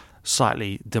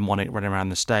 slightly demonic running around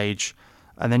the stage.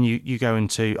 And then you go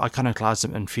into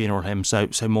Iconoclasm and Funeral Hymn, so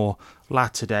more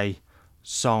latter-day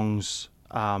songs,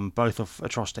 both of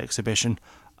Atrocity Exhibition.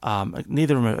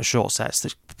 Neither of them are short sets.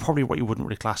 That's probably what you wouldn't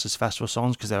really class as festival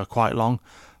songs because they were quite long.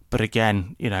 But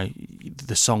again,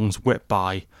 the songs whip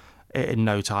by in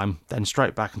no time, then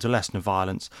straight back into Lesson of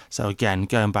Violence. So again,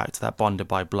 going back to that Bonded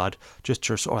by Blood, just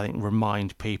to sort of, I think,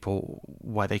 remind people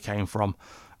where they came from.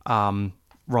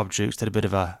 Rob Dukes did a bit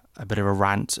of a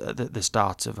rant at the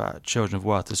start of Children of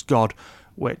Worthless God,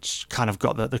 which kind of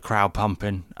got the crowd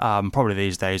pumping. Probably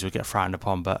these days would get frowned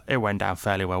upon, but it went down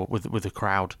fairly well with the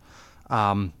crowd.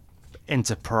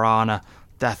 Into Piranha,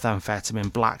 Death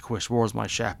Amphetamine, Black Wish, War's My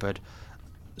Shepherd,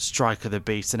 Strike of the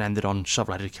Beast, and ended on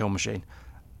Shovel-Headed Kill Machine.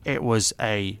 It was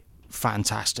a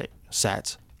fantastic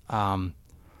set.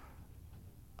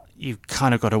 You've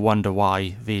kind of got to wonder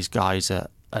why these guys are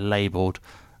labelled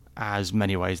as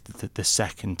many ways the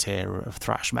second tier of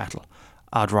thrash metal.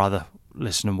 I'd rather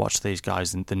listen and watch these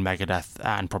guys than Megadeth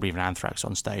and probably even Anthrax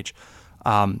on stage.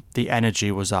 The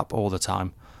energy was up all the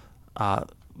time.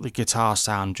 The guitar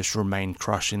sound just remained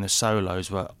crushing. The solos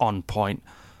were on point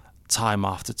time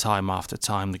after time after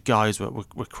time. The guys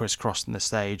were crisscrossing the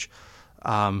stage.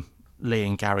 Lee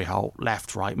and Gary Holt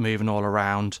left, right, moving all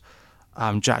around.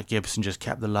 Jack Gibson just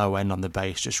kept the low end on the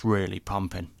bass just really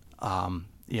pumping. And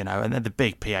then the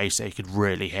big PA so you could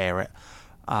really hear it.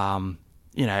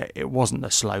 It wasn't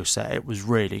a slow set. It was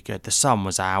really good. The sun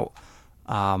was out.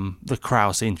 The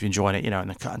crowd seemed to be enjoying it, and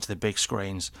they're cutting to the big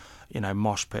screens,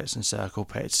 mosh pits and circle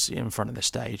pits in front of the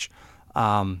stage.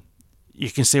 You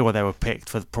can see why they were picked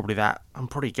for probably that. I'm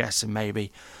probably guessing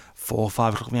maybe 4 or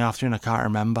 5 o'clock in the afternoon. I can't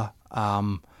remember.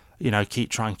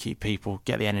 Try and keep people,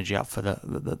 get the energy up for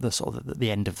the sort of the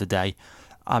end of the day.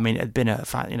 I mean, it had been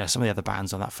some of the other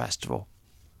bands on that festival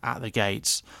at the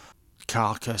gates,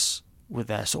 Carcass with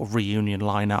their sort of reunion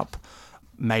lineup,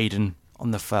 Maiden on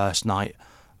the first night.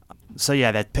 So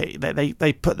yeah,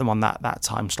 they put them on that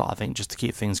time slot, I think, just to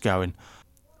keep things going.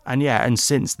 And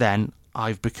since then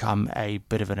I've become a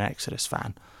bit of an Exodus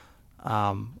fan.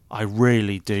 I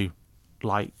really do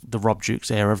like the Rob Dukes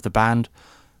era of the band.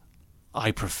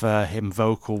 I prefer him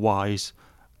vocal wise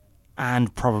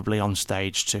and probably on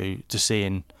stage to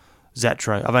seeing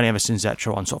Zetro. I've only ever seen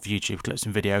Zetro on sort of YouTube clips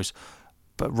and videos,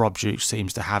 but Rob Dukes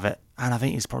seems to have it, and I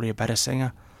think he's probably a better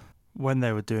singer. When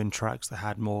they were doing tracks that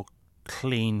had more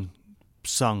clean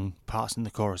sung parts in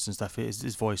the chorus and stuff,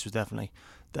 his voice was definitely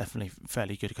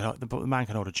fairly good. The man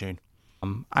can hold a tune.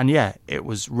 It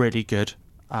was really good,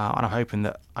 and I'm hoping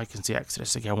that I can see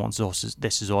Exodus again once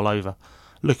this is all over.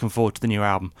 Looking forward to the new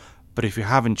album, but if you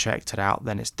haven't checked it out,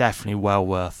 then it's definitely well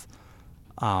worth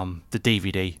the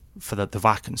DVD for the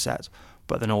Wacken set,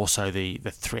 but then also the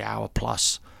 3 hour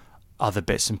plus other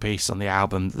bits and pieces on the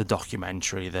album, the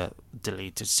documentary, the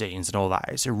deleted scenes and all that.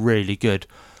 It's a really good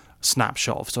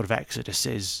snapshot of sort of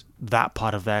Exodus's, that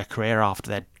part of their career after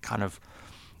they'd kind of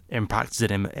impact is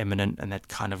imminent and they'd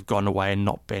kind of gone away and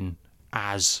not been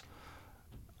as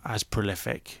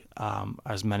prolific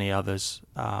as many others.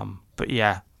 But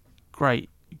yeah, great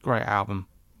album,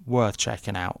 worth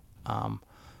checking out.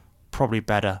 Probably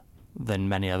better than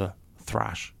many other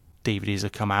thrash DVDs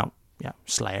have come out. Yeah,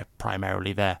 Slayer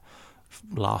primarily. Their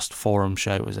last Forum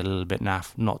show was a little bit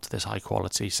naff, not to this high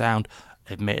quality sound.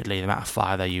 Admittedly, the amount of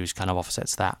fire they use kind of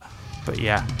offsets that. But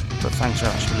thanks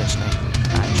very much for listening,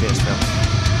 and cheers, Phil.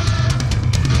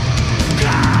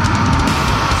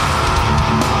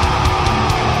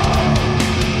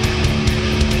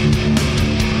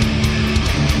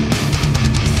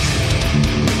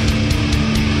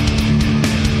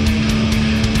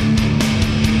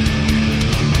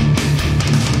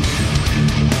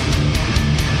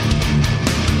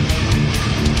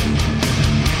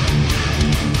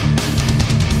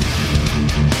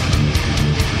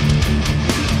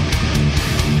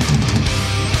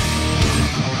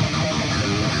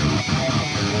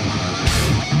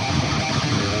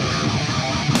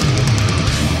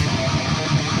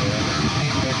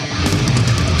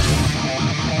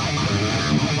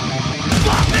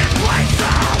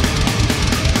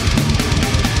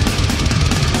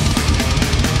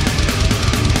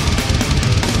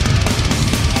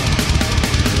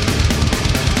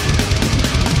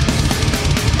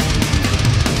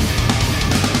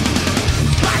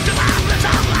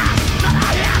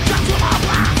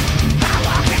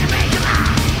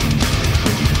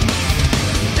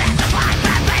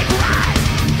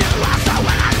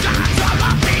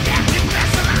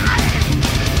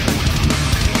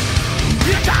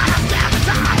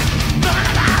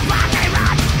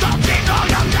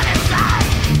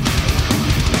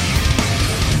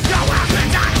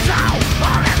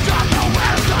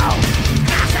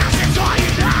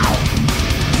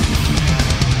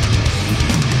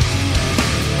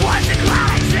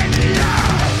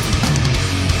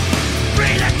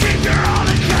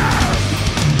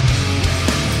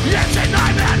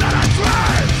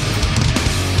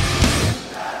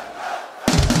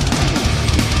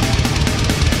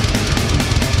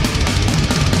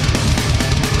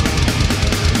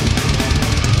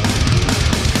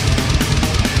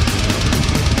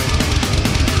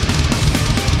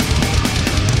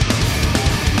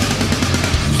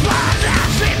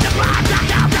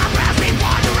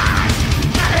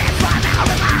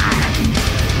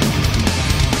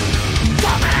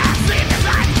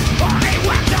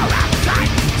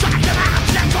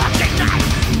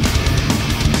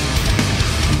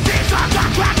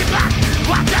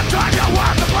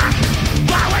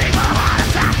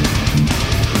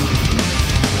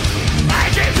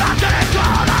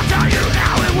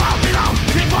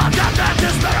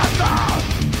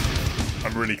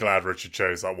 Richard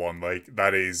chose that one. Like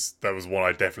that was one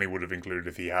I definitely would have included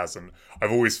if he hasn't.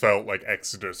 I've always felt like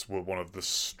Exodus were one of the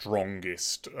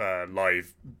strongest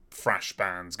live thrash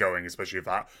bands going, especially of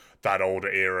that older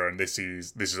era, and this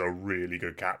is a really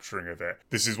good capturing of it.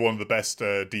 This is one of the best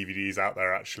DVDs out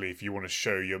there, actually, if you want to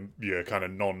show your kind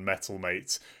of non-metal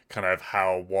mates kind of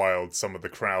how wild some of the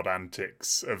crowd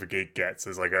antics of a gig gets.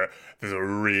 There's a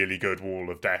really good wall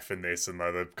of death in this, and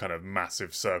the kind of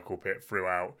massive circle pit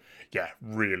throughout. Yeah,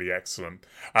 really excellent.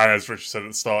 And as Richard said at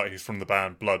the start, he's from the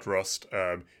band Bloodrust.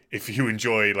 If you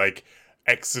enjoy like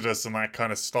Exodus and that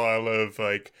kind of style of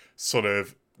like sort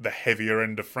of the heavier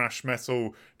end of thrash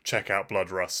metal, check out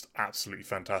Bloodrust. Absolutely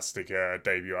fantastic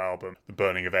debut album. The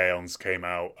Burning of Aeons came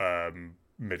out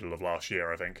middle of last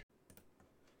year, I think.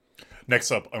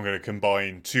 Next up, I'm going to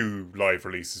combine two live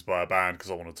releases by a band because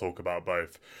I want to talk about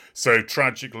both. So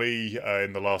tragically,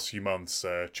 in the last few months,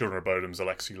 Children of Bodom's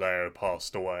Alexi Laiho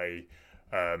passed away.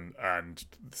 And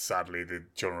sadly, the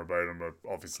Children of Bodom are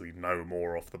obviously no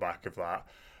more off the back of that.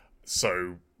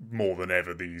 So more than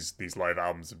ever, these live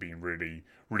albums have been really,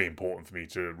 really important for me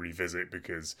to revisit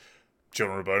because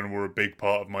Children of Bodom were a big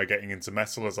part of my getting into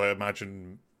metal, as I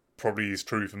imagine probably is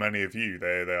true for many of you.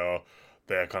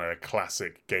 They're kind of a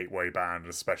classic gateway band,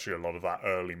 especially a lot of that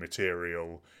early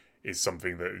material is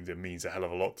something that means a hell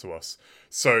of a lot to us.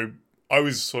 So I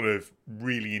was sort of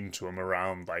really into them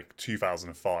around like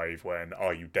 2005 when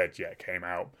Are You Dead Yet came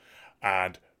out,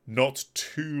 and not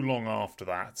too long after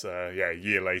that, a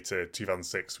year later,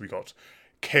 2006, we got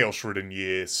Chaos Ridden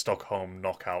Year, Stockholm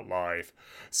Knockout Live.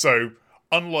 So,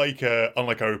 unlike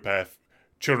Opeth,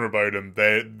 Children of Bodom,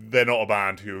 they're not a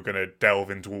band who are going to delve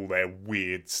into all their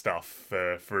weird stuff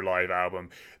for a live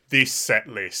album. This set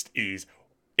list is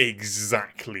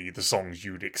exactly the songs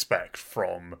you'd expect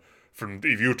from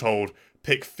if you're told,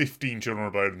 pick 15 Children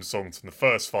of Bodom songs from the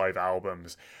first 5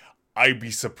 albums, I'd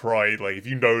be surprised, like, if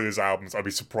you know those albums, I'd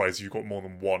be surprised you got more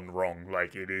than one wrong.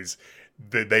 Like, it is,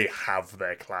 they have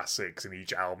their classics, and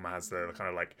each album has their kind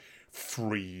of, like,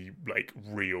 3, like,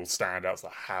 real standouts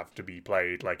that have to be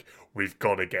played. Like, we've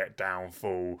got to get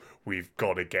Downfall, we've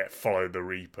got to get Follow the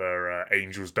Reaper,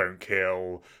 Angels Don't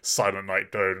Kill, Silent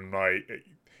Night, Dodo Night,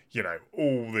 you know,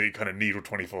 all the kind of Needle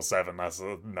 24/7, that's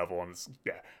another one that's,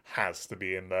 has to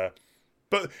be in there.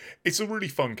 But it's a really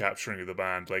fun capturing of the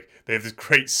band. Like, they have this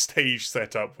great stage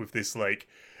setup with this, like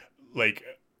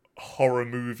horror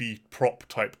movie prop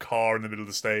type car in the middle of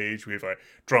the stage. We have, like,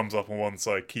 drums up on one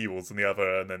side, keyboards on the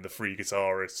other, and then the 3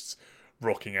 guitarists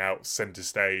rocking out centre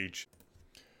stage.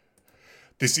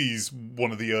 This is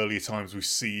one of the earlier times we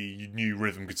see new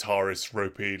rhythm guitarist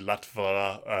Roope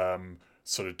Latvala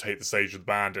sort of take the stage of the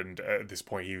band, and at this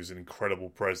point he was an incredible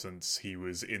presence. He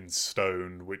was in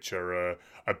Stone, which are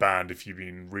a band, if you've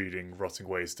been reading Rotting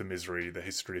Ways to Misery, the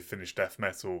history of Finnish death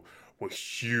metal, were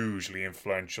hugely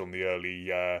influential in the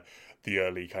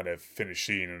early kind of Finnish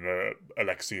scene, and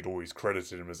Alexi had always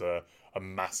credited him as a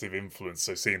massive influence,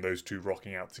 so seeing those two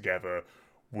rocking out together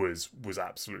was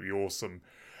absolutely awesome.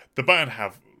 The band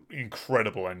have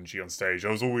incredible energy on stage.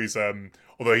 I was always,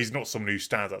 although he's not someone who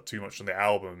stands out too much on the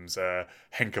albums,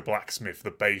 Henke Blacksmith,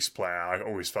 the bass player, I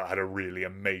always felt had a really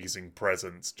amazing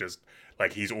presence, just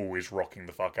like he's always rocking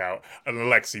the fuck out. And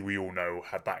Alexi, we all know,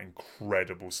 had that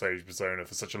incredible stage persona.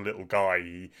 For such a little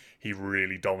guy, he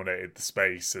really dominated the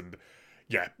space, and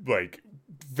like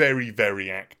very,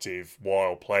 very active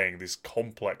while playing this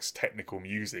complex technical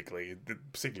music. Like,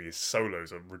 particularly his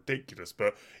solos are ridiculous,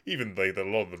 but even a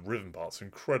lot of the rhythm parts are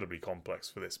incredibly complex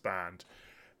for this band.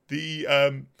 The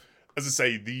as I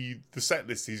say, the set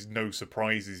list is no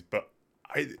surprises, but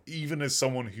even as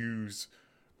someone who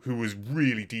was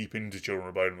really deep into Children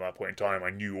of Bodom at that point in time, I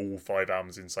knew all 5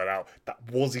 albums inside out.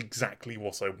 That was exactly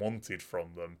what I wanted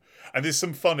from them. And there's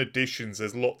some fun additions.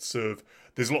 There's lots of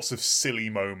silly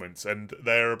moments, and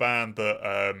they're a band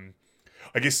that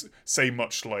I guess, say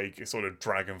much like sort of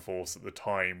Dragon Force at the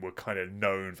time, were kind of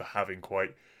known for having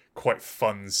quite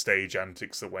fun stage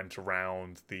antics that went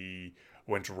around the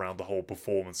whole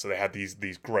performance. So they had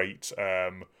these great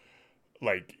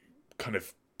like kind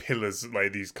of pillars,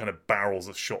 like these kind of barrels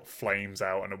that shot flames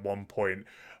out, and at one point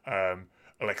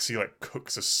Alexi like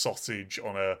cooks a sausage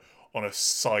on a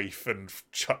scythe and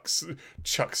chucks it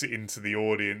into the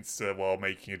audience while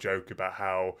making a joke about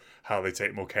how they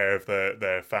take more care of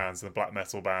their fans than black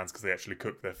metal bands because they actually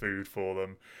cook their food for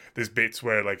them. There's bits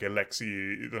where like Yane,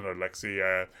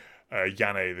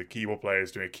 the keyboard player,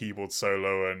 is doing a keyboard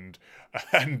solo, and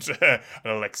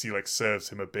Alexi like serves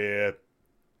him a beer.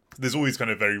 there's always kind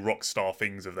of very rock star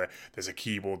things of there's a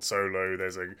keyboard solo,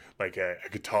 there's a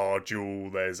guitar duel,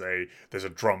 there's a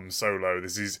drum solo.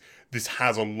 This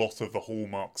has a lot of the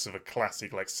hallmarks of a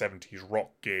classic like 70s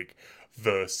rock gig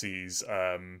versus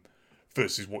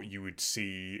what you would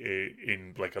see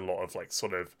in like a lot of like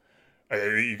sort of,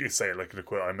 you could say like a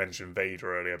quote, I mentioned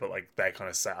Vader earlier, but like their kind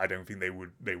of set, I don't think they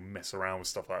would mess around with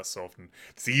stuff like that so often.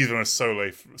 It's even a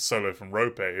solo from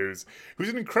Rope, who's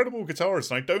an incredible guitarist,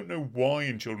 and I don't know why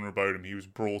in Children of Bodom he was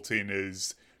brought in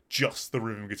as just the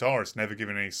rhythm guitarist, never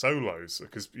given any solos,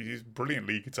 because he's a brilliant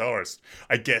lead guitarist.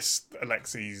 I guess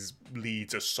Alexi's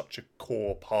leads are such a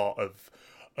core part of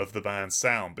the band's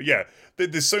sound. But yeah,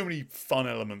 there's so many fun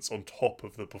elements on top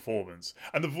of the performance.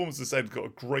 And the performance, as I said, got a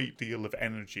great deal of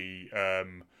energy.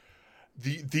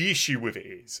 The issue with it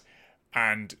is,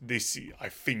 and this, I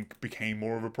think, became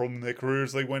more of a problem in their career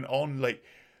as they went on, like,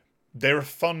 they're a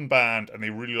fun band and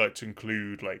they really like to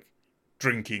include, like,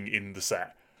 drinking in the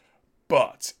set.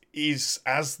 But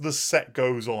as the set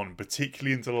goes on,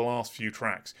 particularly into the last few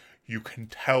tracks, you can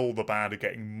tell the band are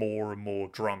getting more and more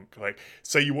drunk. Like,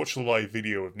 say you watch the live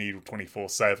video of Needle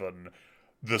 24/7,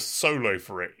 the solo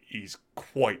for it is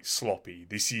quite sloppy.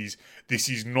 This is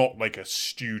not like a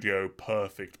studio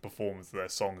perfect performance of their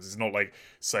songs. It's not like,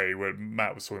 say, when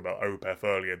Matt was talking about Opeth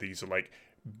earlier, these are like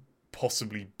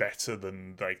possibly better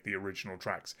than like the original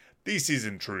tracks. This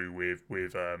isn't true with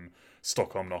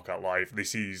Stockholm Knockout Live.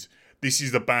 This is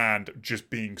the band just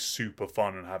being super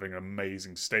fun and having an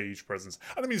amazing stage presence.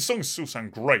 And I mean, the songs still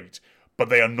sound great, but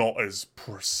they are not as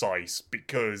precise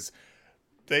because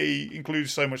they include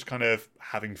so much kind of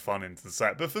having fun into the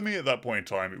set. But for me at that point in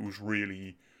time, it was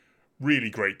really, really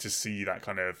great to see that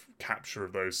kind of capture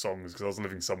of those songs, because I was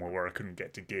living somewhere where I couldn't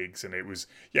get to gigs, and it was,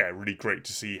 yeah, really great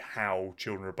to see how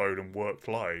Children of Bodom worked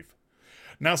live.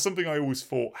 Now, something I always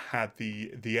thought had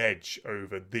the edge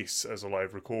over this as a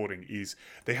live recording is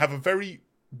they have a very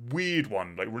weird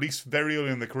one, like released very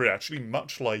early in the career, actually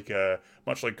much like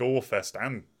Gorefest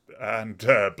and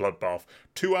Bloodbath.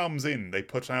 2 albums in, they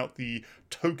put out the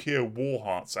Tokyo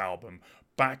Warhearts album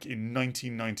back in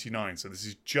 1999. So this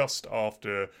is just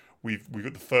after we've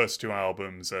got the first 2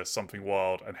 albums, Something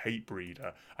Wild and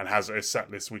Hatebreeder, and has a set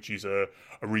list which is a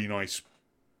really nice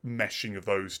meshing of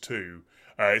those two.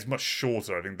 It's much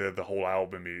shorter. I think the whole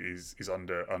album is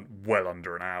well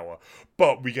under an hour.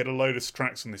 But we get a load of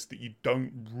tracks on this that you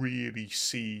don't really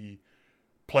see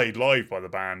played live by the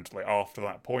band. Like after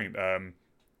that point,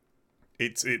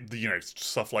 it's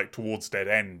stuff like Towards Dead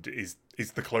End is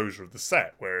the closure of the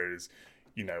set. Whereas,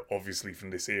 obviously from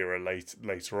this era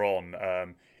later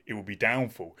on, it will be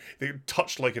Downfall. They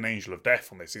touched Like an Angel of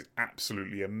Death on this is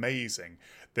absolutely amazing.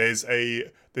 There's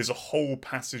a whole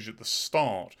passage at the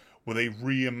start where they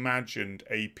reimagined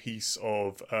a piece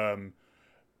of kind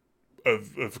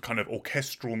of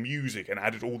orchestral music and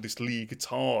added all this lead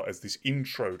guitar as this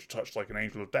intro to Touch Like an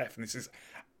Angel of Death, and this is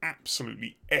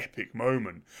absolutely epic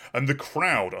moment. And the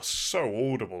crowd are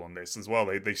so audible on this as well.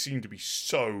 They seem to be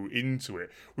so into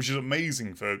it, which is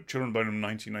amazing for Children of Bodom in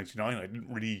 1999. I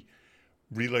didn't really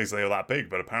realize they were that big,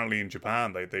 but apparently in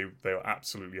Japan they were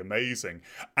absolutely amazing.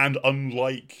 And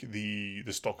unlike the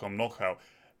Stockholm Knockout,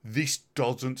 this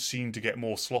doesn't seem to get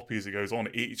more sloppy as it goes on.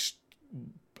 It's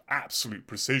absolute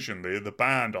precision. The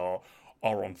band are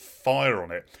on fire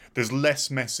on it. There's less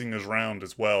messing around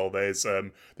as well. There's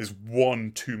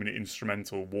 1 2-minute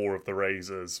instrumental, War of the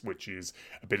Razors, which is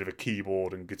a bit of a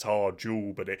keyboard and guitar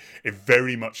duel, but it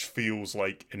very much feels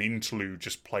like an interlude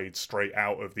just played straight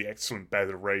out of the excellent Bed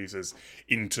of Razors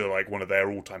into like one of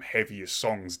their all-time heaviest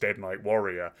songs, Dead Night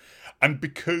Warrior. And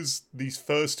because these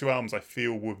first 2 albums I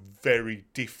feel were very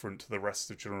different to the rest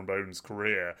of Children of Bodom's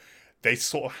career, they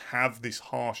sort of have this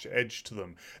harsh edge to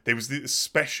them. There was this,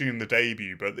 especially in the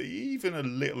debut, but even a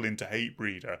little into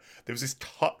Hatebreeder, there was this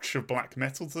touch of black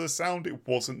metal to the sound. It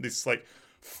wasn't this like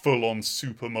full-on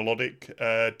super melodic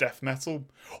death metal.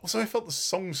 Also, I felt the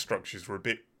song structures were a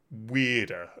bit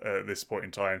weirder at this point in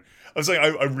time. I was saying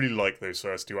I really like those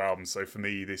first 2 albums, so for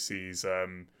me this is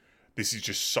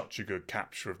just such a good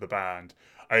capture of the band.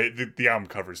 The album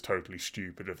cover is totally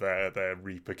stupid of their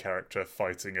Reaper character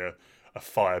fighting a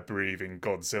fire-breathing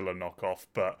Godzilla knockoff,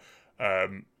 but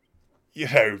like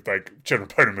Children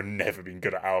of Bodom have never been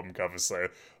good at album covers, so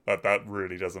that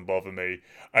really doesn't bother me.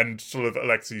 And sort of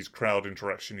Alexi's crowd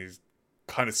interaction is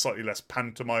kind of slightly less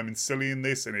pantomime and silly in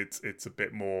this, and it's a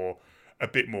bit more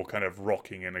kind of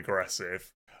rocking and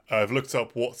aggressive. I've looked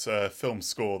up what film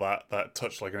score that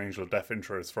Touch Like an Angel of Death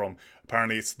intro is from.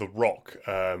 Apparently it's The Rock,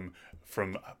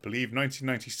 from I believe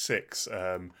 1996.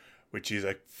 Which is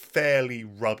a fairly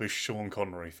rubbish Sean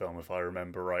Connery film, if I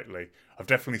remember rightly. I've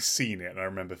definitely seen it, and I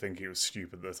remember thinking it was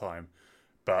stupid at the time.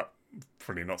 but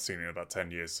probably not seen it in about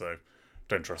 10 years, so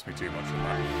don't trust me too much on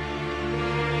that.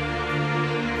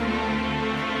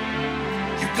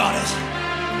 You got it.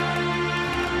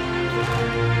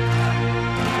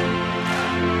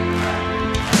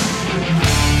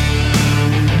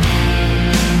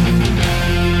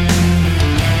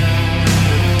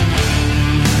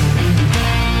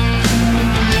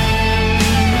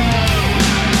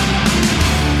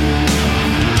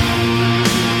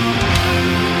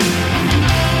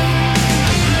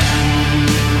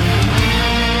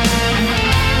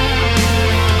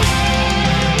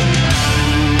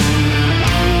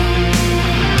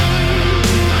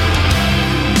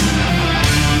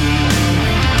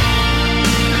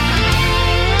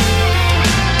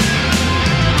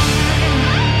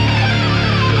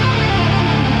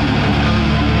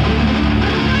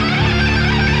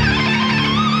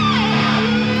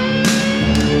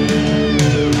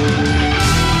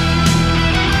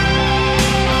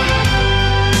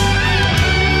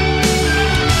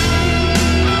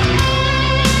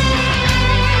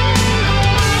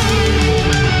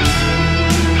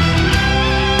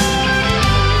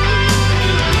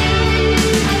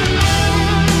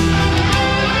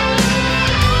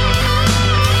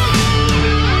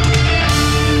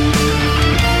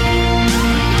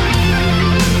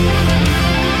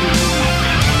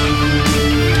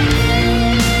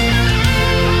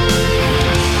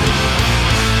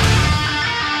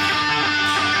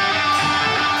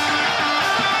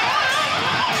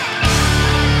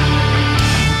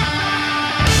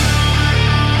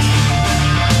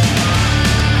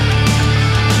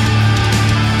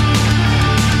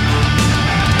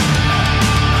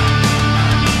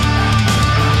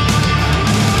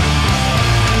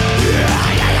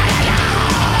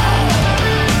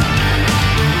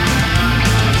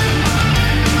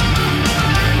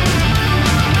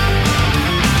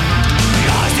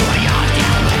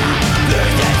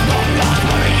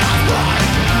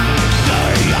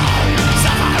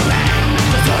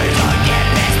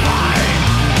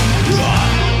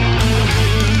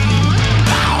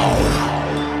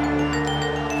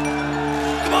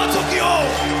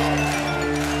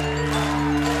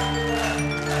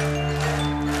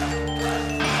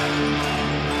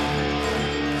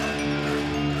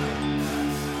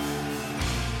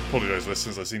 Apologise,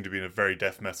 listeners, I seem to be in a very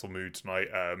death metal mood tonight.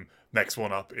 Next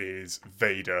one up is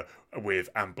Vader with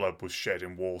And Blood Was Shed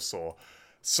in Warsaw.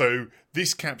 So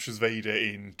this captures Vader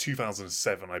in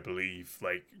 2007, I believe,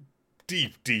 like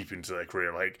deep into their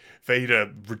career. Like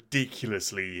Vader,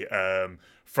 ridiculously,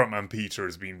 frontman Peter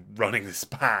has been running this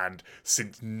band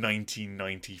since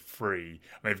 1993, and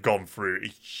they've gone through a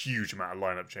huge amount of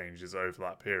lineup changes over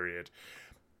that period.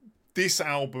 This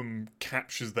album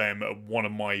captures them at one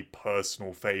of my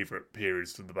personal favourite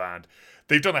periods for the band.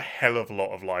 They've done a hell of a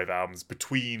lot of live albums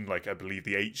between, like, I believe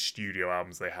the 8 studio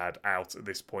albums they had out at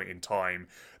this point in time.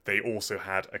 They also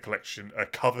had a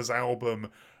covers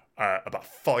album, about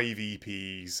 5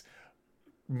 EPs,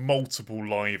 multiple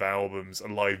live albums, a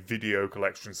live video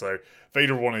collection. So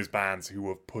Vader are one of those bands who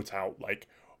have put out, like,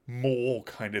 more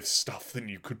kind of stuff than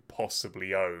you could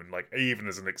possibly own. Like, even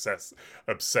as an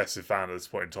obsessive fan at this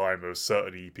point in time, there were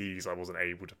certain EPs I wasn't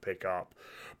able to pick up.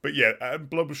 But yeah,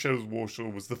 Blood Was Shed in Warsaw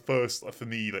was the first, for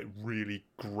me, like, really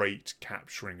great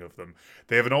capturing of them.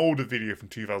 They have an older video from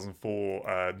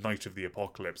 2004, Night of the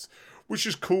Apocalypse, which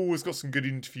is cool. It's got some good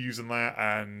interviews in that,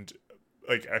 and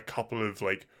like a couple of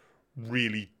like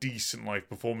really decent live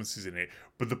performances in it.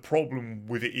 But the problem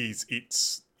with it is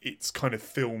it's kind of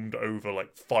filmed over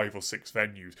like 5 or 6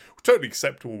 venues. Totally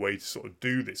acceptable way to sort of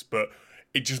do this, but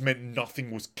it just meant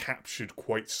nothing was captured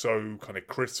quite so kind of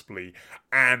crisply,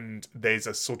 and there's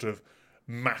a sort of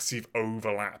massive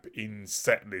overlap in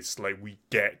set lists. Like we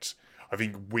get, I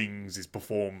think Wings is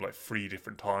performed like 3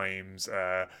 different times.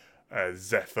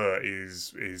 Zephyr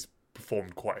is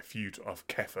performed quite a few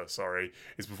Kepha,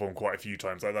 is performed quite a few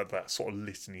times. Like that sort of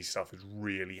litany stuff is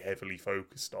really heavily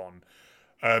focused on.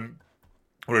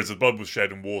 Whereas The Blood Was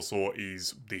Shed in Warsaw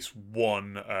is this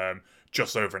one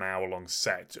just over an hour long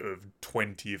set of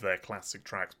 20 of their classic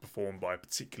tracks performed by a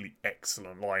particularly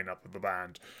excellent lineup of the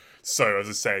band. So, as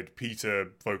I said,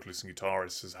 Peter, vocalist and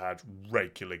guitarist, has had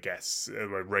regular guests,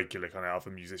 regular kind of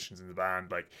other musicians in the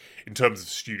band. Like, in terms of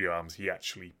studio albums, he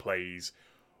actually plays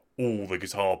all the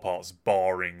guitar parts,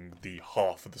 barring the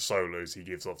half of the solos he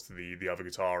gives off to the other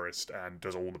guitarist, and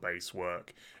does all the bass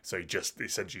work. So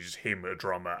essentially just him, a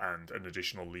drummer, and an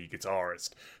additional lead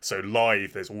guitarist. So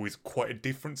live, there's always quite a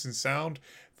difference in sound.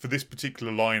 For this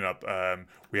particular lineup,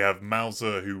 we have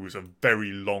Mauser, who was a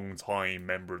very long time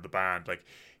member of the band. Like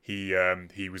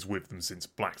he was with them since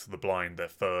Black to the Blind, their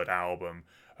 3rd album.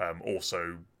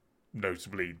 Also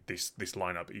notably, this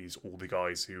lineup is all the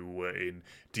guys who were in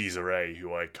Disarray,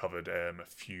 who I covered a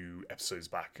few episodes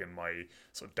back in my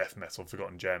sort of death metal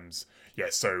Forgotten Gems. Yeah,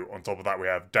 so on top of that we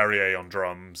have Daria on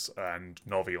drums and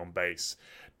Novi on bass.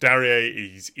 Daria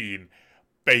is in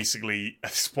basically, at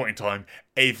this point in time,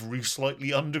 every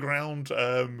slightly underground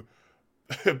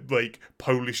like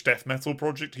Polish death metal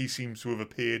project he seems to have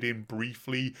appeared in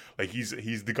briefly. Like he's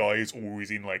the guy who's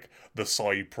always in like the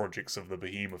side projects of the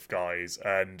Behemoth guys.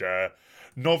 And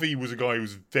Novi was a guy who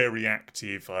was very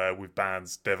active with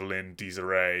bands Devilin,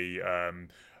 Disarray,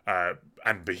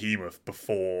 and Behemoth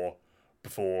before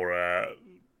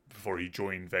he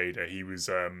joined Vader. He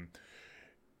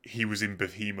was in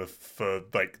Behemoth for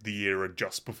like the era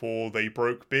just before they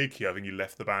broke big. I think he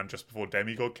left the band just before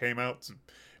Demigod came out to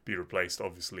be replaced,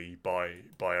 obviously, by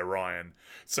Orion.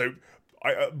 So,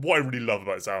 what I really love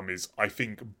about this album is I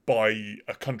think by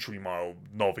a country mile,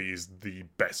 Novi is the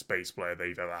best bass player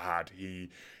they've ever had.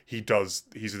 He's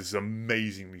this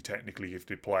amazingly technically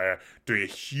gifted player, doing a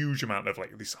huge amount of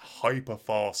like this hyper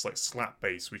fast like slap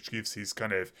bass, which gives his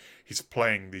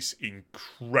playing this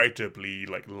incredibly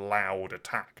like loud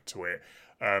attack to it.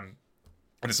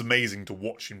 And it's amazing to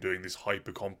watch him doing this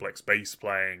hyper complex bass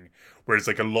playing, whereas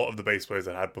like a lot of the bass players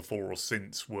I had before or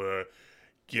since were,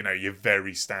 you know, your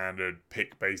very standard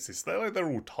pick bassists. They're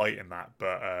all tight in that,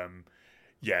 but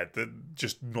yeah, they're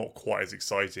just not quite as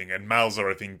exciting. And Mauser,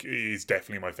 I think, is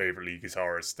definitely my favourite lead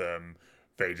guitarist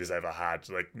Vader's ever had.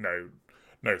 Like no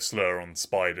slur on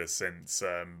Spider since,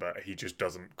 but he just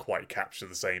doesn't quite capture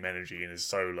the same energy in his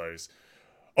solos.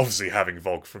 Obviously, having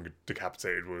Vogue from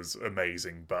Decapitated was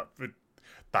amazing, but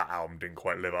that album didn't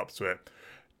quite live up to it.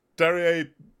 Daria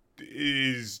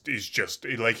is just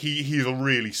like he's a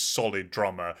really solid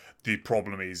drummer. The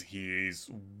problem is he is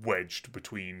wedged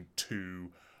between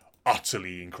two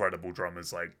utterly incredible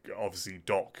drummers. Like obviously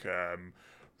Doc,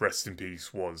 rest in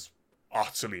peace, was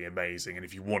utterly amazing. And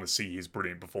if you want to see his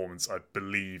brilliant performance, I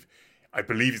believe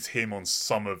it's him on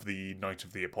some of the Night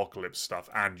of the Apocalypse stuff,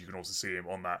 and you can also see him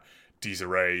on that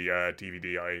Disarray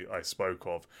DVD I spoke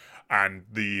of. And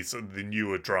the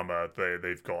newer drummer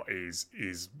they've got is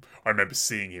I remember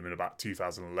seeing him in about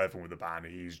 2011 with the band.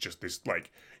 He's just this like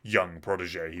young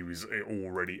protege. He was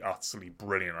already utterly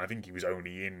brilliant. I think he was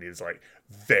only in his like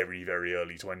very, very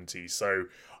early 20s. So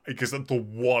because the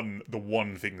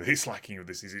one thing that is lacking with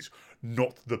this is it's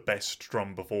not the best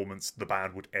drum performance the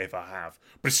band would ever have,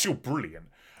 but it's still brilliant.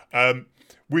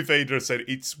 With Vader, I said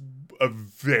it's a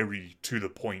very to the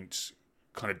point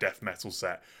kind of death metal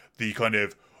set.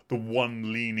 The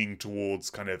one leaning towards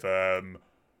kind of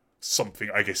something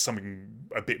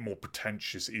a bit more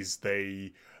pretentious is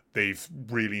they've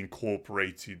really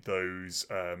incorporated those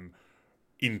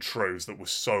intros that were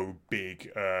so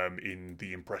big in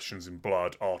the Impressions in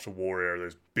Blood, Art of War era,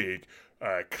 those big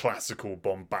classical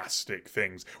bombastic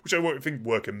things, which I think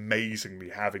work amazingly,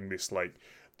 having this like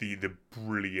the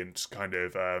brilliant kind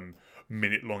of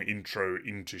minute-long intro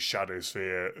into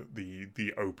Shadowsphere,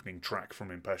 the opening track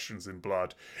from Impressions in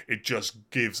Blood. It just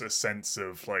gives a sense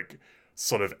of like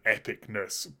sort of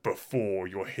epicness before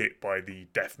you're hit by the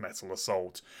death metal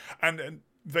assault. And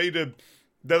Vader,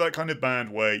 they're that kind of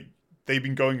band where they've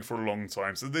been going for a long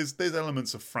time, so there's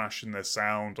elements of thrash in their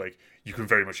sound. Like you can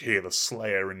very much hear the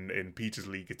Slayer in Peter's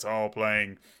lead guitar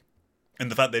playing. And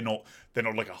the fact they're not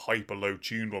like a hyper low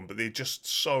tuned one, but they're just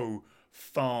so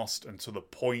fast and to the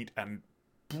point and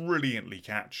brilliantly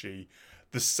catchy.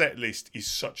 The set list is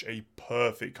such a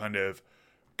perfect kind of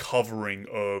covering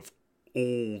of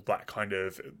all that kind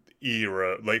of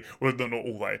era, like, well, not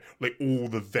all that, like all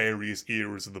the various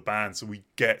eras of the band. So we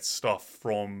get stuff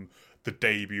from the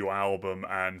debut album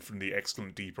and from the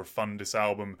excellent De Profundis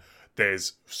album.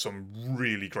 There's some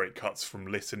really great cuts from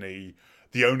Litany.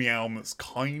 The only album that's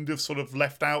kind of sort of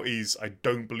left out is I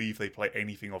don't believe they play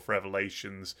anything off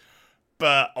Revelations.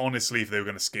 But honestly, if they were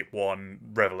going to skip one,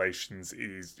 Revelations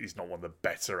is not one of the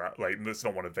better, like, it's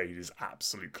not one of Vader's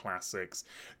absolute classics.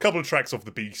 A couple of tracks off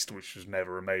The Beast, which was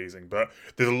never amazing, but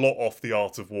there's a lot off The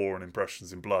Art of War and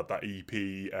Impressions in Blood, that EP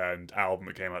and album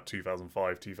that came out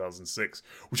 2005, 2006,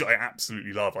 which I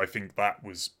absolutely love. I think that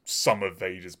was some of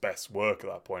Vader's best work at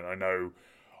that point.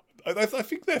 I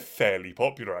think they're fairly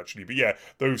popular, actually. But yeah,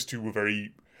 those two were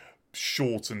very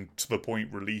short and to the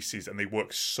point releases, and they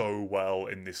work so well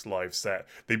in this live set.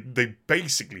 They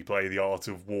basically play The Art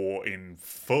of War in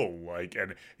full, like,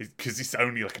 and because it's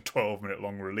only like a 12-minute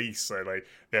long release, so like,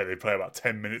 yeah, they play about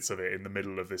 10 minutes of it in the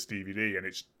middle of this DVD, and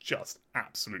it's just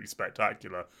absolutely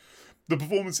spectacular. The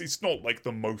performance, it's not like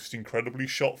the most incredibly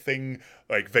shot thing.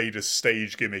 Like Vader's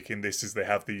stage gimmick in this is they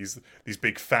have these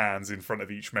big fans in front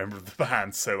of each member of the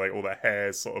band, so like all their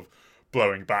hair's sort of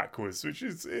blowing backwards, which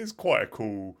is quite a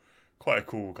cool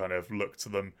kind of look to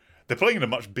them. They're playing in a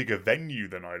much bigger venue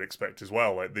than I'd expect as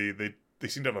well. Like they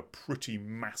seem to have a pretty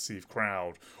massive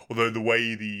crowd. Although the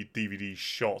way the DVD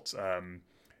shot,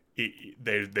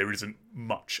 there isn't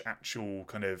much actual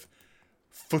kind of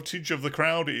footage of the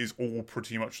crowd. It is all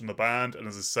pretty much from the band, and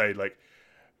as I say, like,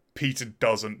 Peter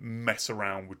doesn't mess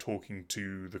around with talking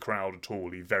to the crowd at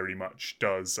all. He very much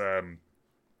does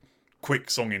quick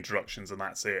song introductions, and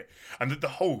that's it. And the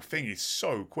whole thing is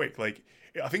so quick. Like,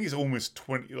 I think it's almost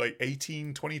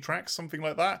 20 tracks, something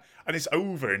like that, and it's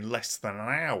over in less than an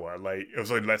hour. Like, it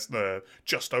was only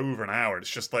just over an hour. It's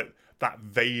just like that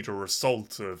Vader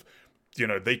assault of, you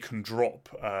know, they can drop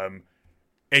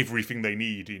everything they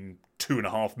need in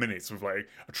 2.5 minutes with like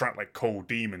a track like Cold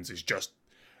Demons is just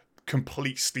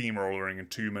complete steamrolling in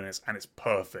 2 minutes, and it's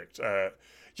perfect.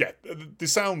 Yeah,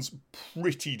 this sounds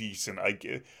pretty decent.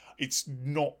 It's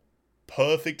not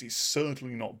perfect. It's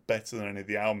certainly not better than any of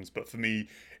the albums, but for me,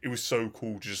 it was so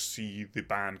cool to just see the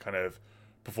band kind of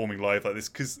performing live like this,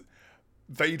 because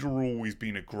Vader always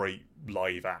been a great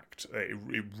live act.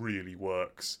 It really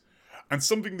works. And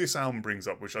something this album brings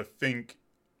up, which I think,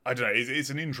 I don't know, it's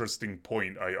an interesting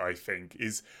point, I think,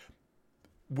 is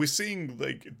we're seeing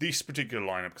like this particular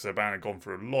lineup, because the band had gone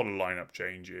through a lot of lineup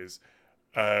changes,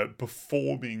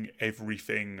 performing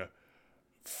everything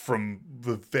from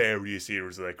the various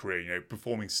eras of their career, you know,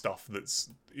 performing stuff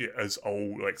that's as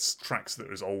old, like tracks that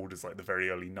are as old as like the very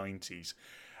early 90s.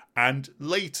 And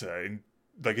later, in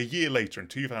like a year later, in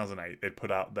 2008, they'd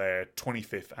put out their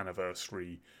 25th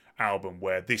anniversary album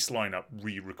where this lineup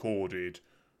re-recorded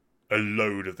a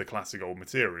load of the classic old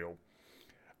material.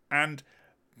 And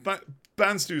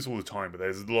bands do this all the time, but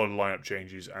there's a lot of lineup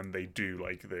changes, and they do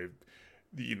like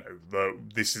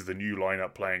this is the new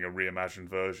lineup playing a reimagined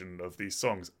version of these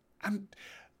songs. And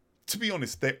to be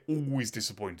honest, they're always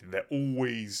disappointing. They're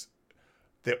always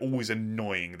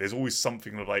annoying. There's always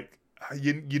something that, like,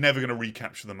 you're never going to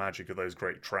recapture the magic of those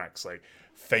great tracks. Like,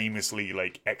 famously,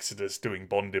 like, Exodus doing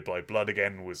Bonded by Blood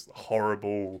again was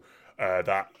horrible.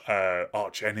 That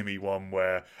Arch Enemy one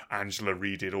where Angela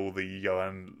redid all the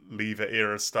Johan Lever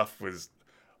era stuff was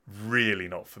really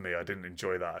not for me. I didn't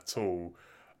enjoy that at all.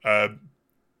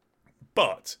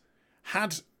 But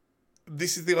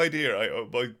this is the idea,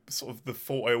 I sort of the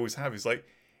thought I always have is like,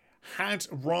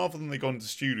 rather than they gone to the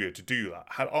studio to do that,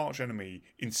 had Arch Enemy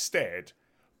instead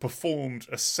performed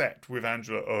a set with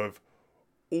Angela of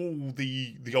all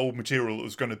the old material that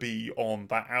was going to be on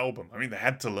that album. I mean, they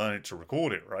had to learn it to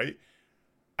record it, right?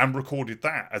 And recorded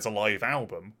that as a live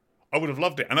album. I would have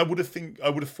loved it, and I would have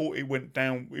thought it would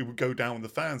go down with the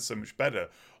fans so much better.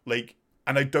 Like,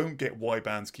 and I don't get why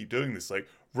bands keep doing this. Like,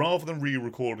 rather than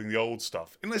re-recording the old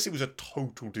stuff, unless it was a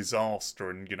total disaster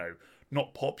and, you know,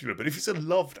 not popular, but if it's a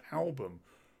loved album,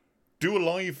 do a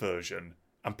live version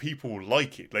and people will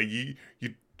like it. Like, you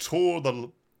tour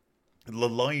the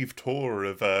live tour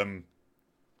of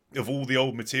all the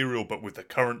old material, but with the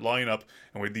current lineup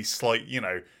and with these slight, you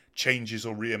know, changes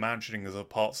or reimagining of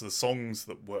parts of the songs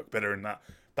that work better in that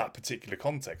particular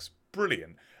context.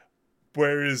 Brilliant.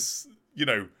 Whereas, you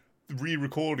know,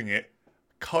 re-recording it,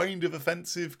 kind of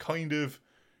offensive, kind of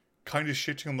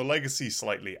shitting on the legacy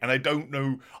slightly. And I don't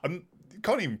know,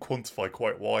 can't even quantify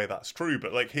quite why that's true,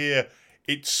 but like here,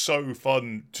 it's so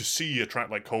fun to see a track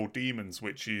like Cold Demons,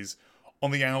 which is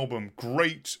on the album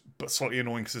great, but slightly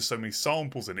annoying because there's so many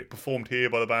samples in it, performed here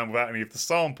by the band without any of the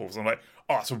samples. I'm like,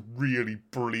 oh, it's a really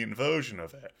brilliant version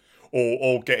of it.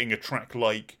 Or getting a track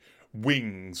like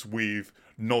Wings with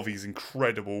Novi's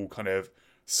incredible kind of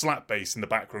slap bass in the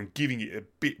background, giving it a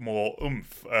bit more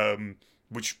oomph,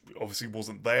 which obviously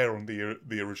wasn't there on the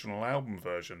original album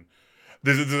version.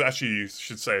 There's actually, you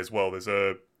should say as well, there's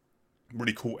a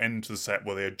really cool end to the set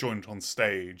where they are joined on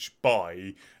stage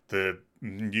by the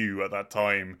new, at that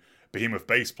time, behemoth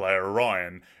bass player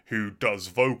Orion, who does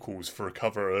vocals for a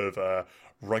cover of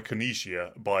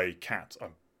Raikonisia by Cat. I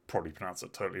probably pronounced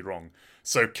that totally wrong.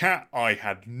 So Cat, I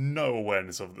had no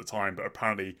awareness of at the time, but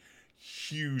apparently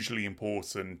hugely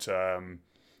important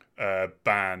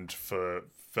band for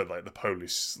like the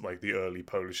Polish, like the early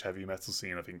Polish heavy metal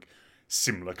scene. I think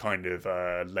similar kind of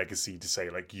legacy to say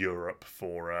like Europe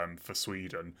for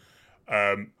Sweden,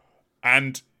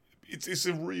 and it's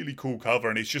a really cool cover,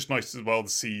 and it's just nice as well to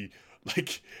see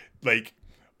like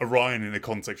Orion in a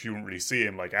context you wouldn't really see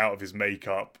him, like out of his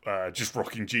makeup, just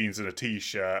rocking jeans and a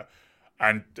t-shirt,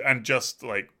 and just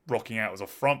like rocking out as a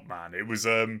front man. It was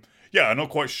yeah, I'm not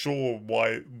quite sure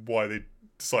why they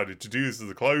decided to do this as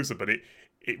a closer, but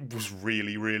it was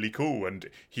really, really cool, and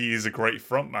he is a great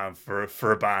frontman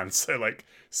for a band. So like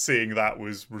seeing that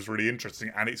was really interesting,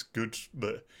 and it's good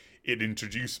that it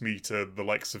introduced me to the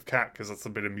likes of Cat, because that's a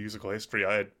bit of musical history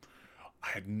I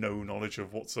had no knowledge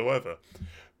of whatsoever.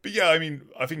 But yeah, I mean,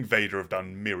 I think Vader have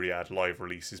done myriad live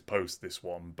releases post this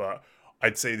one, but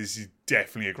I'd say this is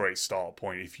definitely a great start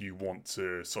point if you want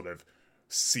to sort of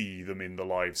see them in the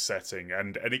live setting,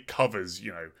 and it covers,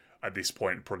 at this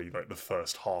point, probably like the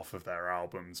first half of their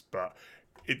albums, but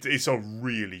it's a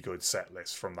really good set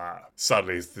list from that.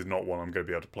 Sadly, it's not one I'm going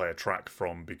to be able to play a track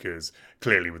from, because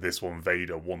clearly with this one,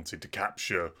 Vader wanted to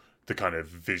capture the kind of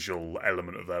visual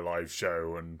element of their live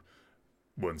show and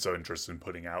weren't so interested in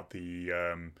putting out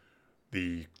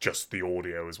just the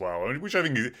audio as well. I mean, which I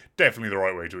think is definitely the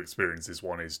right way to experience this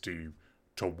one, is to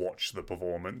watch the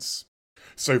performance.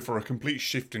 So for a complete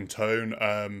shift in tone,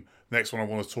 next one I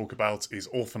want to talk about is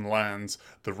Orphan Lands,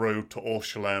 The Road to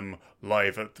Orshalem,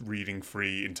 live at Reading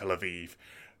Free in Tel Aviv.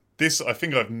 This, I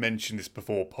think I've mentioned this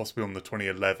before, possibly on the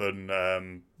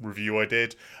 2011 review I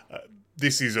did.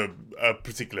 This is a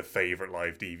particular favourite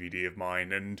live DVD of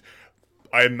mine, and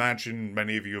I imagine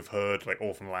many of you have heard, like,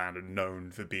 Orphan Land are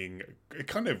known for being a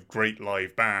kind of great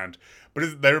live band,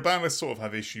 but they're a band I sort of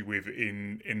have issue with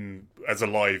in as a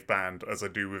live band, as I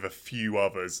do with a few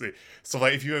others. So,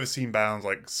 like, if you've ever seen bands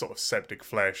like sort of Septic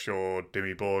Flesh or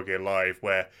Dimmy Borgir live,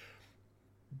 where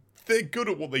they're good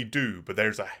at what they do, but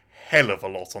there's a hell of a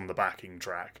lot on the backing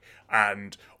track,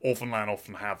 and Orphan Land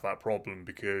often have that problem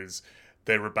because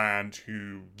they're a band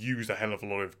who use a hell of a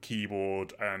lot of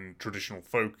keyboard and traditional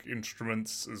folk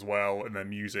instruments as well in their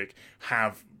music,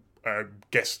 have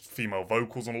guest female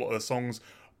vocals on a lot of their songs,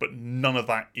 but none of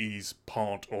that is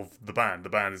part of the band. The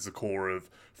band is a core of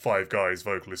 5 guys,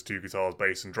 vocalist, 2 guitars,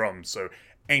 bass and drums, so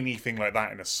anything like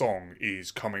that in a song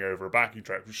is coming over a backing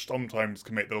track, which sometimes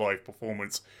can make the live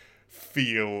performance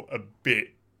feel a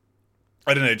bit,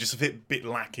 I don't know, just a bit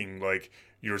lacking, like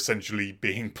you're essentially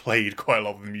being played quite a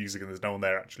lot of the music and there's no one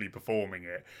there actually performing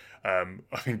it.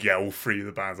 I think, yeah, all 3 of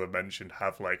the bands I've mentioned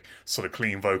have, like, sort of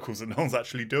clean vocals that no one's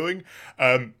actually doing.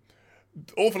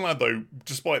 Orphan Land, though,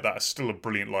 despite that, is still a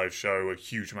brilliant live show. A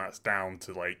huge amount's down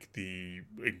to, like, the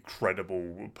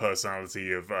incredible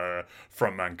personality of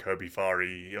frontman Kirby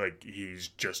Fari. Like, he's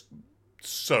just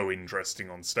so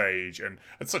interesting on stage and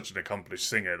such an accomplished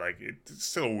singer. Like, it's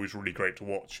still always really great to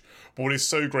watch. But what is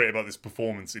so great about this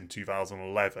performance in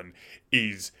 2011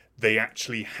 is they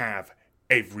actually have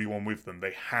everyone with them.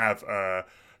 They have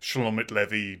Shalomit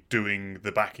Levy doing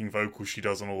the backing vocals she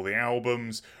does on all the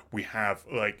albums. We have,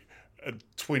 like, a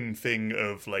twin thing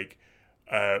of, like,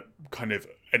 kind of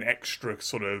an extra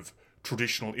sort of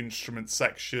traditional instrument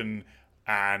section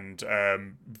and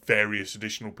various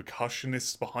additional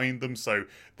percussionists behind them. So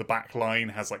the back line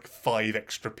has, like, 5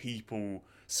 extra people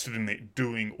sitting there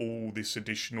doing all this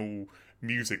additional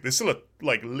music. There's still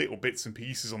like little bits and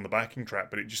pieces on the backing track,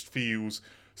 but it just feels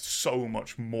so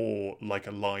much more like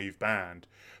a live band.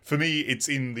 For me, it's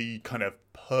in the kind of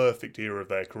perfect era of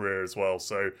their career as well.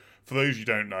 So for those you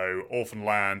don't know, Orphan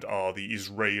Land are the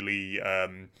Israeli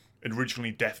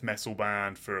originally death metal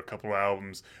band for a couple of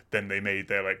albums. Then they made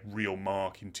their, like, real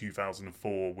mark in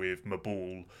 2004 with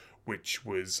Mabul, which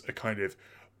was a kind of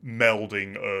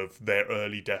melding of their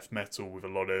early death metal with a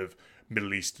lot of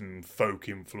Middle Eastern folk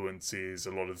influences,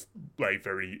 a lot of, like,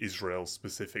 very Israel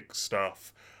specific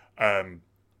stuff. And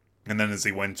then as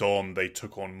they went on, they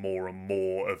took on more and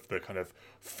more of the kind of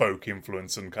folk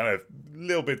influence and kind of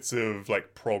little bits of,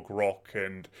 like, prog rock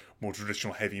and more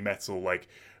traditional heavy metal. Like,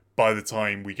 by the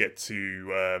time we get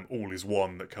to All Is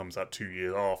One, that comes out 2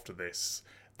 years after this,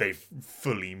 they've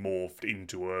fully morphed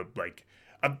into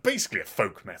basically a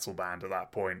folk metal band at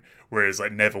that point. Whereas,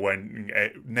 like,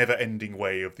 Never Ending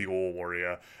Way of the Ore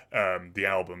Warrior, the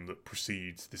album that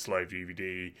precedes this live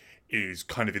DVD, is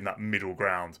kind of in that middle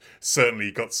ground.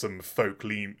 Certainly got some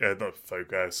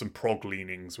some prog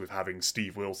leanings with having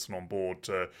Steve Wilson on board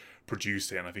to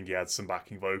produce it, and I think he had some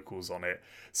backing vocals on it.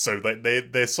 So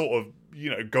they're sort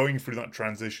of, going through that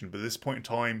transition, but at this point in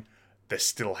time, they're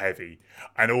still heavy.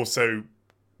 And also,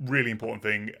 really important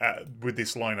thing, with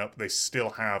this lineup, they still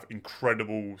have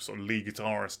incredible sort of lead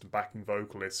guitarist and backing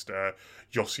vocalist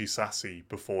Yossi Sassi,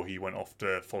 before he went off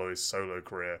to follow his solo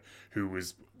career, who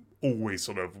was always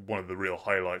sort of one of the real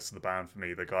highlights of the band for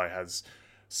me. The guy has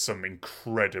some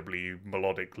incredibly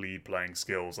melodic lead playing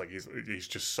skills. Like, he's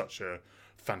just such a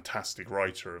fantastic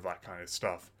writer of that kind of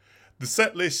stuff. The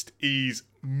set list is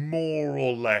more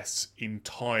or less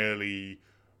entirely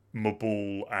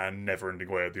Mabul and Never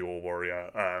Ending Way of the Ore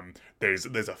Warrior. There's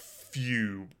a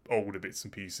few older bits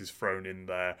and pieces thrown in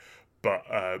there, but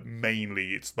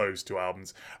mainly it's those two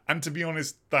albums. And to be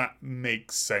honest, that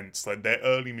makes sense. Like, their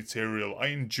early material I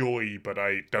enjoy, but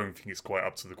I don't think it's quite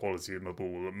up to the quality of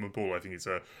Mabul. Mabul, I think, is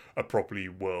a properly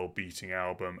world-beating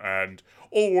album, and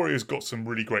All Warriors got some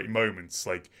really great moments.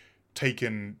 Like,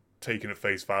 taken at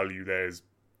face value, there's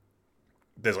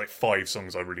like 5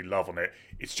 songs I really love on it.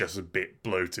 It's just a bit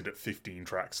bloated at 15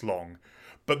 tracks long.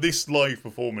 But this live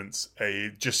performance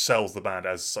just sells the band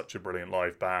as such a brilliant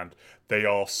live band. They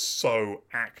are so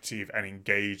active and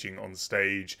engaging on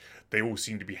stage. They all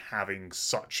seem to be having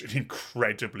such an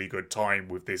incredibly good time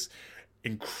with this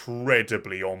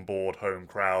incredibly on-board home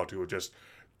crowd who are just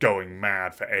going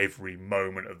mad for every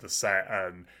moment of the set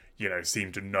and,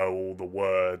 seem to know all the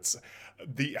words.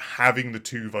 Having the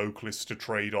 2 vocalists to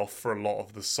trade off for a lot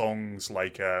of the songs,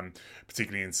 like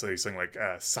particularly in something like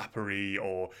Sapphire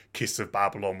or Kiss of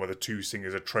Babylon, where the 2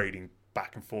 singers are trading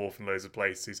back and forth in loads of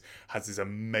places, has this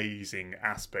amazing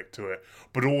aspect to it.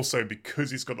 But also,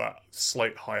 because it's got that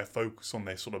slight higher focus on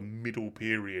their sort of middle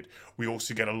period, we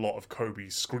also get a lot of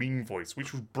Kobe's scream voice,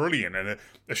 which was brilliant and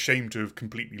a shame to have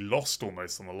completely lost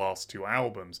almost on the last 2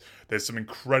 albums. There's some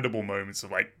incredible moments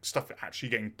of like stuff actually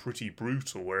getting pretty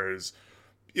brutal, whereas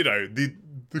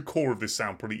the core of this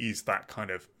sound probably is that kind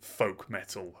of folk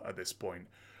metal at this point.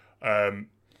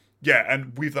 Yeah,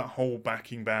 and with that whole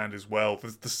backing band as well,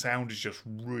 the sound is just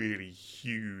really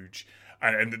huge,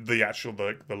 and the actual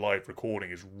the live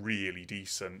recording is really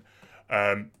decent.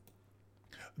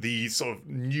 The sort of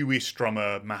newish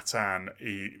drummer Matan,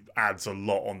 he adds a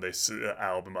lot on this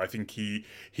album. I think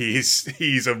he's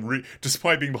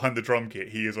despite being behind the drum kit,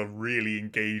 he is a really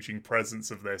engaging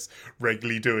presence of this,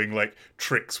 regularly doing like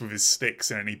tricks with his sticks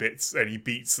and any beats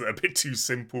that are a bit too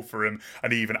simple for him,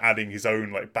 and even adding his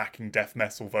own like backing death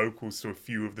metal vocals to a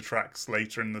few of the tracks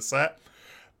later in the set.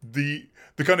 The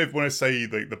kind of, when I say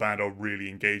the band are really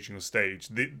engaging on stage,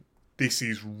 this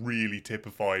is really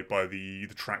typified by the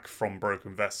track From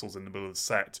Broken Vessels in the middle of the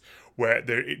set, where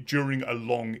during a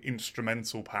long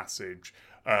instrumental passage,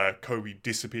 Kobe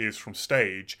disappears from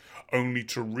stage, only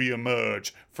to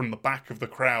re-emerge from the back of the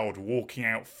crowd, walking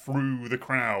out through the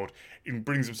crowd, and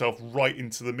brings himself right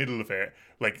into the middle of it,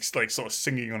 like sort of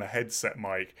singing on a headset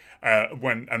mic.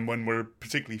 When a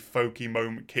particularly folky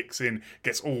moment kicks in,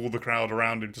 gets all the crowd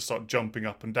around him to start jumping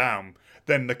up and down.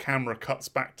 Then the camera cuts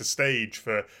back to stage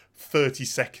for 30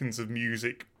 seconds of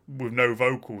music with no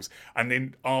vocals, and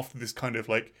then after this kind of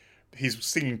like, he's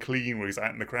singing clean where he's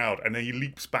out in the crowd, and then he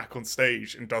leaps back on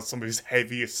stage and does some of his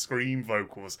heaviest scream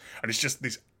vocals, and it's just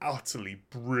this utterly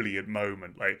brilliant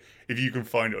moment. Like, if you can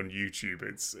find it on YouTube,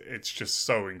 it's just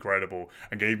so incredible,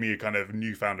 and gave me a kind of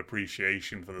newfound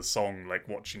appreciation for the song, like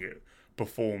watching it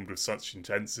performed with such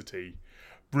intensity.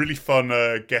 Really fun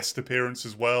guest appearance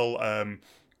as well.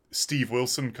 Steve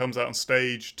Wilson comes out on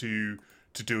stage to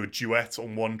do a duet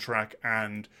on one track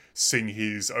and sing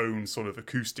his own sort of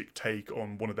acoustic take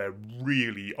on one of their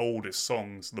really oldest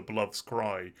songs, The Beloved's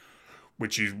Cry,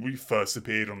 which first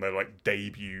appeared on their like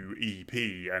debut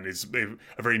EP and is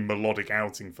a very melodic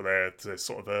outing for their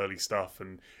sort of early stuff.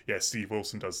 And yeah, Steve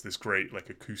Wilson does this great like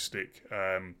acoustic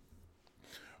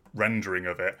rendering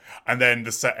of it, and then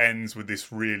the set ends with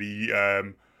this really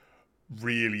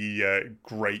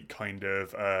great kind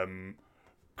of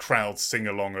crowd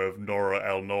sing-along of Nora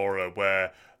El Nora,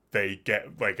 where they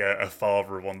get like a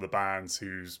father of one of the bands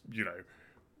who's,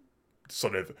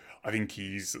 sort of, I think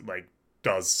he's like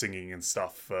does singing and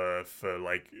stuff for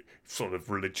like sort of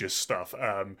religious stuff,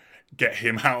 get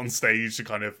him out on stage to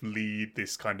kind of lead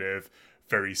this kind of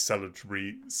very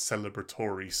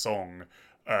celebratory song,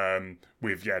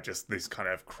 with just this kind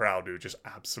of crowd who are just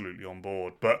absolutely on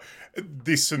board. But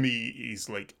this for me is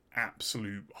like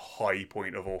absolute high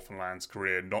point of Orphanland's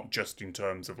career, not just in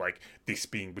terms of like this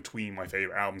being between my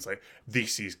favorite albums. Like,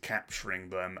 this is capturing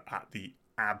them at the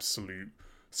absolute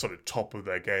sort of top of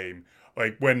their game.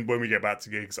 Like, when we get back to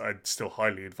gigs, I'd still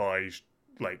highly advise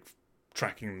like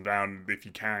tracking them down if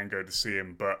you can, go to see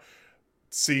them. But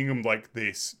seeing them like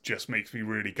this just makes me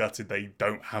really gutted they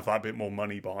don't have that bit more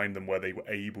money behind them, where they were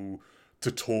able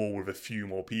to tour with a few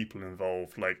more people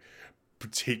involved. Like,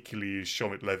 particularly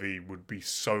Shomit Levy would be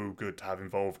so good to have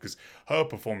involved, because her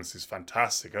performance is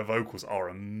fantastic. Her vocals are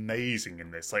amazing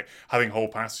in this. Like, having whole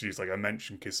passages, like I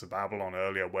mentioned Kiss of Babylon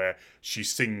earlier, where she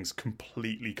sings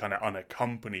completely kind of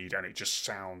unaccompanied and it just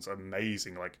sounds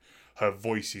amazing. Like, her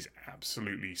voice is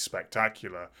absolutely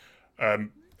spectacular.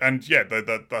 And yeah,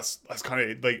 that's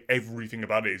kind of like everything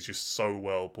about it is just so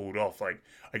well pulled off. Like,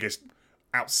 I guess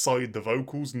outside the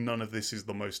vocals, none of this is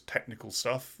the most technical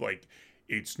stuff. Like,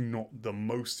 it's not the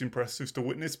most impressive to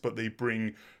witness, but they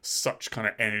bring such kind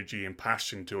of energy and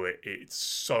passion to it. It's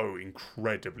so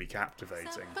incredibly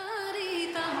captivating. Somebody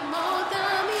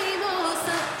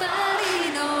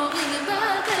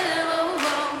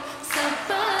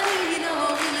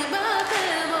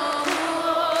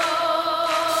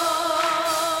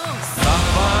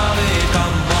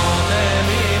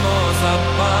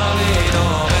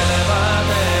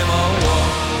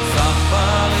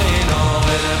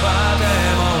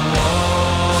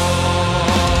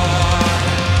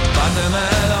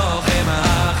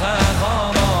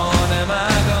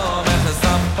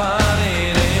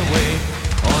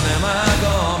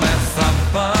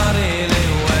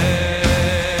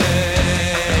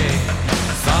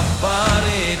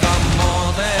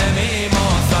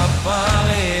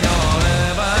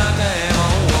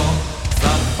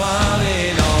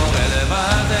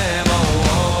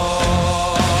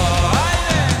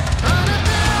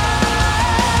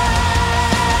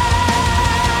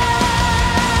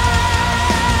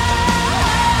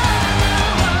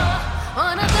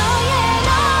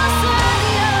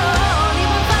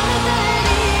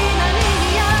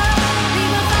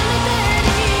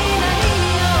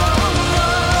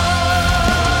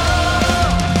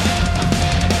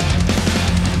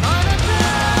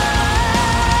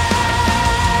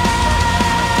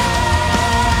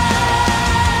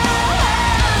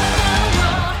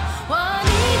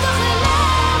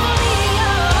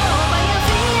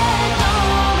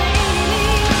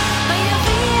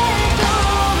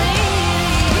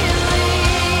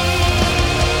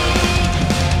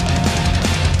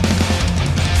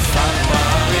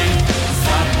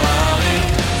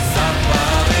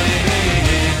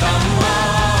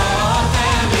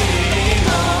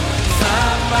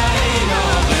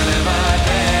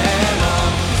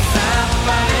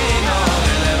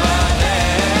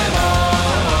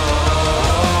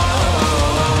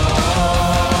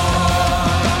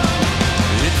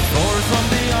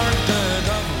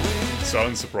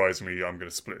Unsurprisingly, I'm going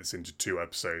to split this into 2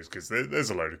 episodes because there's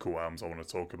a load of cool albums I want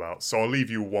to talk about. So I'll leave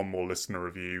you one more listener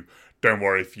review. Don't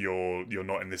worry if you're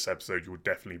not in this episode, you'll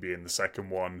definitely be in the second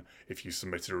one if you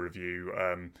submitted a review.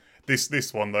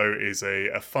 This one though is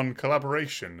a fun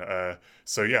collaboration.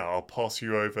 So yeah, I'll pass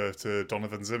you over to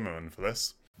Donovan Zimmerman for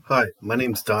this. Hi, my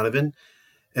name's Donovan,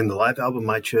 and the live album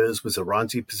I chose was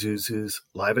Oranssi Pazuzu's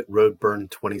Live at Roadburn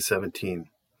 2017.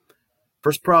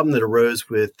 First problem that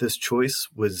arose with this choice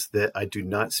was that I do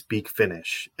not speak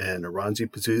Finnish, and Oranssi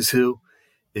Pazuzu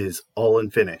is all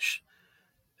in Finnish.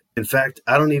 In fact,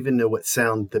 I don't even know what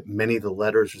sound that many of the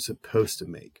letters are supposed to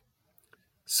make.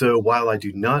 So while I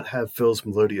do not have Phil's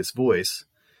melodious voice,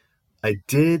 I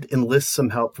did enlist some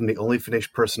help from the only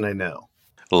Finnish person I know.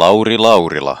 Lauri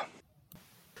Laurila.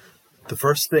 The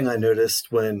first thing I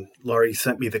noticed when Laurie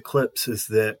sent me the clips is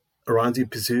that Oranssi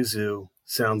Pazuzu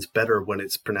sounds better when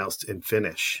it's pronounced in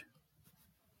Finnish.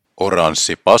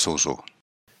 Oranssi Pazuzu.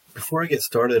 Before I get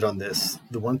started on this,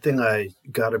 the one thing I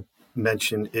gotta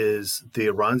mention is the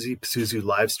Oranssi Pazuzu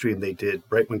live stream they did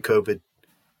right when COVID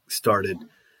started.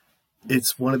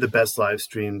 It's one of the best live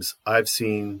streams I've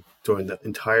seen during the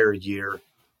entire year.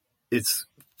 It's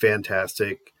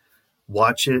fantastic.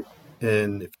 Watch it,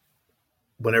 and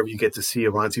whenever you get to see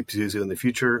Oranssi Pazuzu in the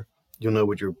future, you'll know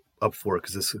what you're up for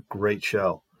because it's a great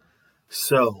show.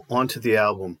 So, on to the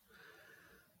album.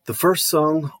 The first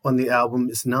song on the album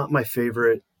is not my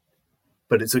favorite,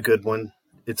 but it's a good one.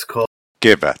 It's called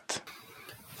Kevät.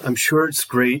 I'm sure it's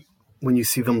great when you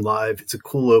see them live. It's a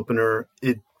cool opener.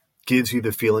 It gives you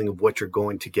the feeling of what you're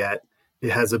going to get.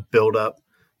 It has a build-up.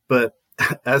 But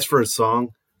as for a song,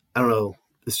 I don't know.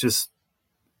 It's just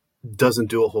doesn't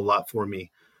do a whole lot for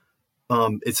me.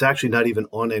 It's actually not even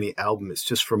on any album. It's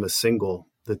just from a single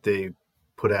that they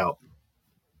put out.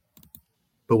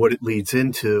 But what it leads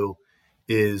into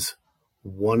is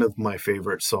one of my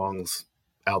favorite songs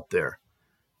out there.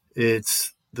 The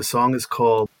song is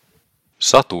called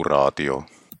Saturaatio.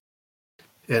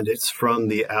 And it's from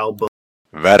the album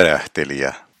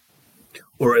Värähtelijä.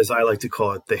 Or as I like to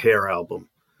call it, the Hair album.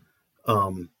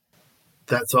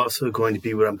 That's also going to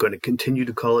be what I'm going to continue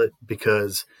to call it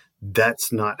because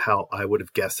that's not how I would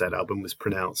have guessed that album was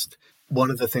pronounced. One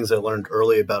of the things I learned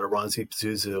early about Oranssi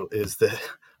Pazuzu is that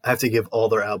I have to give all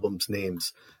their albums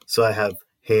names. So I have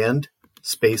Hand,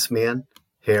 Spaceman,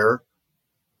 Hair,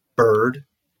 Bird,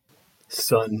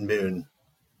 Sun, Moon.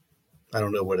 I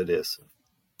don't know what it is.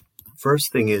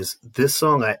 First thing is, this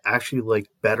song I actually like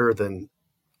better than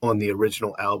on the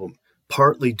original album,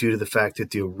 partly due to the fact that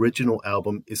the original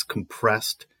album is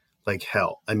compressed like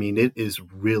hell. I mean, it is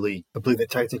really, I believe the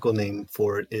technical name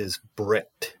for it is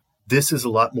bricked. This is a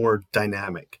lot more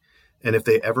dynamic. And if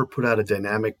they ever put out a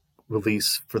dynamic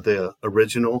release for the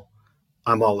original,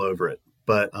 I'm all over it.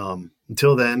 But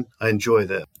until then, I enjoy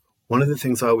that. One of the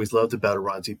things I always loved about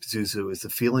Oronzi Pazuzu is the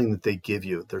feeling that they give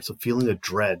you. There's a feeling of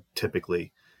dread,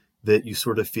 typically, that you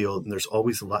sort of feel, and there's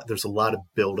a lot of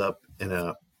buildup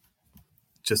and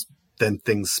just then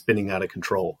things spinning out of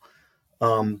control.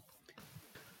 One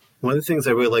of the things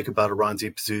I really like about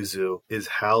Oronzi Pazuzu is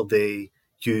how they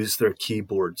use their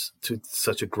keyboards to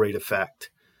such a great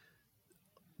effect.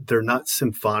 They're not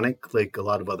symphonic like a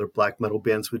lot of other black metal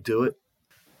bands would do it.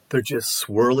 They're just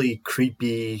swirly,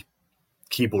 creepy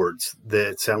keyboards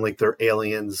that sound like they're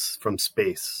aliens from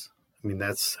space. I mean,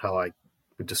 that's how I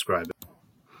would describe it.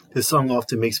 This song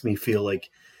often makes me feel like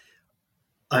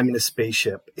I'm in a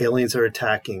spaceship. Aliens are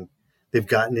attacking. They've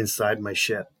gotten inside my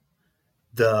ship.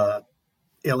 The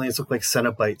aliens look like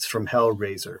Cenobites from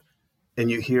Hellraiser.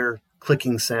 And you hear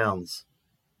clicking sounds.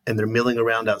 And they're milling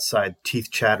around outside,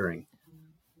 teeth chattering.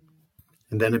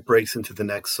 And then it breaks into the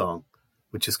next song,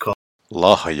 which is called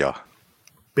Lahja.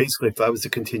 Basically, if I was to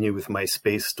continue with my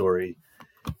space story,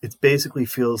 it basically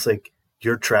feels like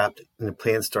you're trapped and a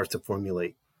plan starts to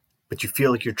formulate, but you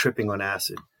feel like you're tripping on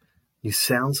acid. It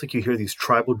sounds like you hear these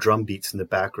tribal drum beats in the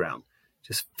background,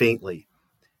 just faintly.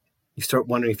 You start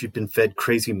wondering if you've been fed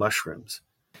crazy mushrooms.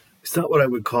 It's not what I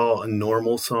would call a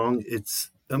normal song. It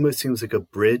almost seems like a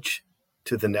bridge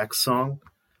to the next song,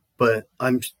 but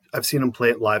I've seen them play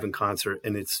it live in concert,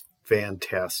 and it's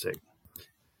fantastic.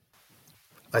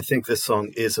 I think this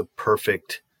song is a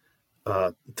perfect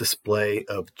display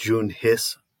of Jun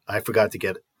Hiss. I forgot to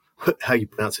get how you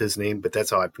pronounce his name, but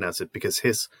that's how I pronounce it, because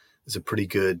Hiss is a pretty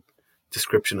good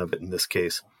description of it in this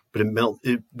case. But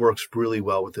it works really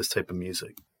well with this type of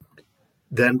music.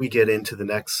 Then we get into the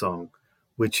next song,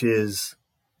 which is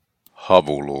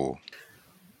Havulu.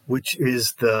 which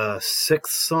is the 6th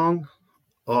song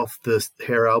off the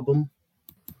Hair album.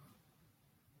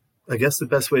 I guess the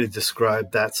best way to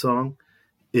describe that song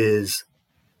is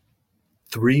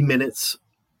 3 minutes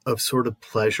of sort of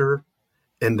pleasure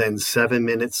and then 7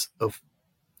 minutes of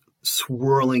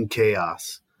swirling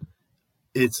chaos.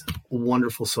 It's a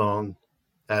wonderful song,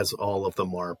 as all of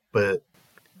them are.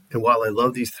 And while I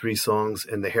love these 3 songs,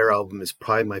 and the Hair album is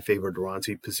probably my favorite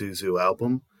Oronzi Pazuzu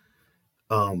album,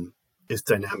 its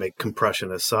dynamic compression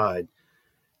aside,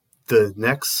 the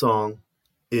next song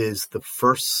is the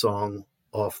first song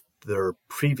off their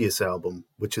previous album,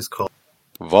 which is called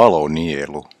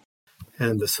Valonielu.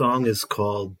 And the song is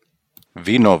called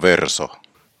Vinoverso.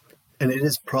 And it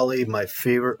is probably my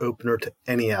favorite opener to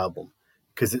any album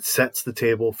because it sets the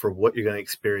table for what you're going to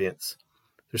experience.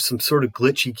 There's some sort of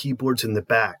glitchy keyboards in the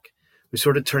back. We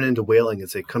sort of turn into wailing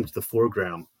as they come to the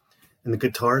foreground. And the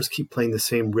guitars keep playing the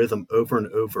same rhythm over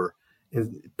and over.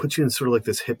 And it puts you in sort of like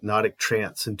this hypnotic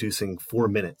trance inducing 4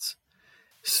 minutes.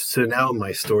 So now in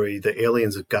my story, the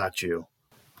aliens have got you.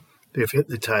 They've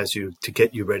hypnotized you to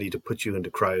get you ready to put you into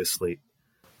cryosleep.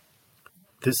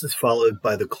 This is followed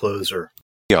by the closer.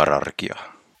 Hierarkia.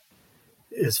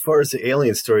 As far as the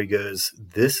alien story goes,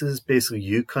 this is basically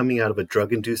you coming out of a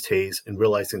drug-induced haze and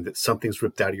realizing that something's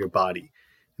ripped out of your body.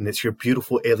 And it's your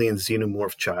beautiful alien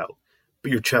xenomorph child.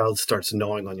 But your child starts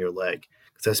gnawing on your leg.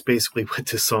 Because that's basically what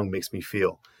this song makes me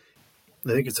feel.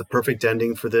 I think it's a perfect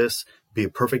ending for this. Be a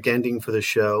perfect ending for the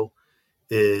show.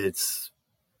 It's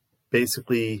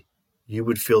basically you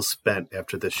would feel spent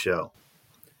after this show.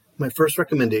 My first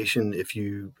recommendation, if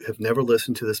you have never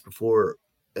listened to this before,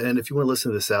 and if you want to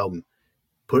listen to this album,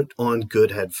 put on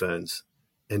good headphones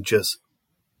and just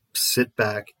sit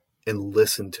back and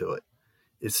listen to it.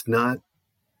 It's not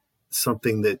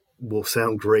something that will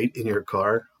sound great in your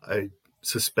car, I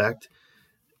suspect.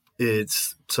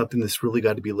 It's something that's really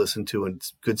got to be listened to in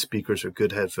good speakers or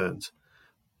good headphones.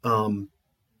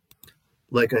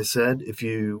 Like I said, if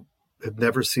you have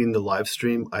never seen the live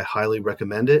stream, I highly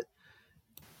recommend it.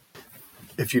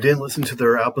 If you didn't listen to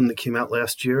their album that came out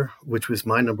last year, which was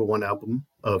my number 1 album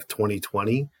of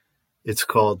 2020, it's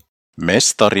called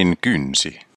Mestarin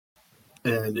kynsi.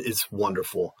 And it's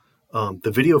wonderful.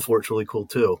 The video for it's really cool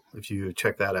too, if you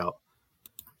check that out.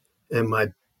 And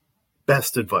my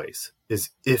best advice is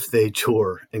if they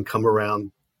tour and come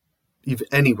around even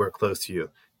anywhere close to you,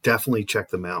 definitely check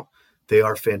them out. They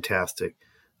are fantastic.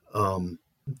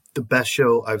 The best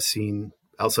show I've seen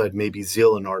outside maybe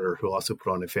Zeal and Ardor, who also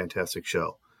put on a fantastic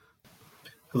show.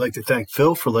 I'd like to thank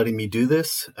Phil for letting me do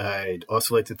this. I'd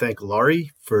also like to thank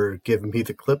Laurie for giving me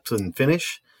the clips and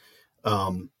finish. I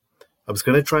was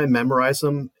going to try and memorize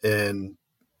them, and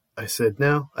I said,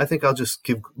 no, I think I'll just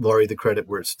give Laurie the credit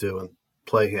where it's due and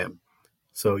play him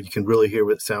so you can really hear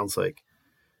what it sounds like.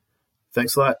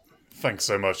 Thanks a lot. Thanks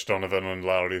so much, Donovan and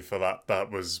Lowry, for that.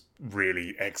 That was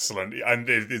really excellent, and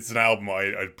it's an album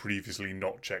I'd previously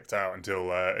not checked out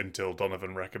until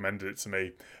Donovan recommended it to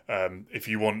me. If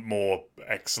you want more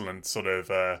excellent sort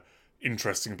of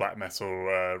interesting black metal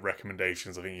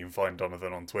recommendations, I think you can find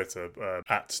Donovan on Twitter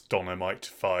at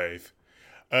Donomite5.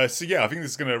 So yeah, I think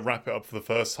this is going to wrap it up for the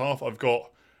first half. I've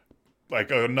got like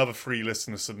another 3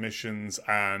 listener submissions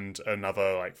and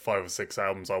another like 5 or 6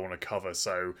 albums I want to cover,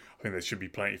 so I think there should be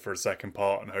plenty for a second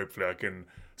part, and hopefully I can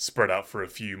spread out for a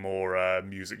few more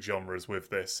music genres with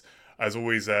this. As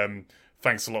always,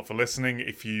 thanks a lot for listening.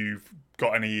 If you've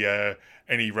got any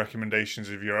recommendations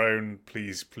of your own,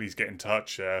 please get in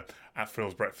touch at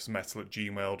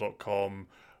philsbreakfastmetal@gmail.com,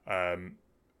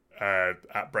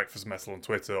 at Breakfast Metal on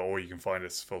Twitter, or you can find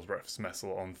us Phil's Breakfast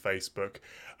Metal on Facebook.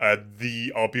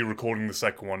 I'll be recording the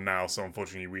second one now, so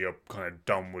unfortunately we are kind of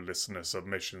done with listener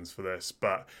submissions for this,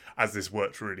 but as this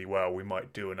worked really well, we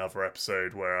might do another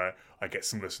episode where I get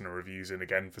some listener reviews in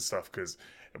again for stuff, because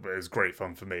it was great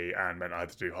fun for me and meant I had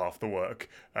to do half the work.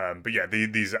 But yeah,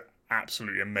 these are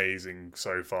absolutely amazing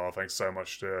so far. Thanks so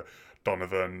much to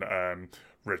Donovan,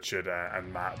 Richard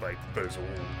and Matt. Like, those are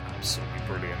all absolutely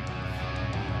brilliant.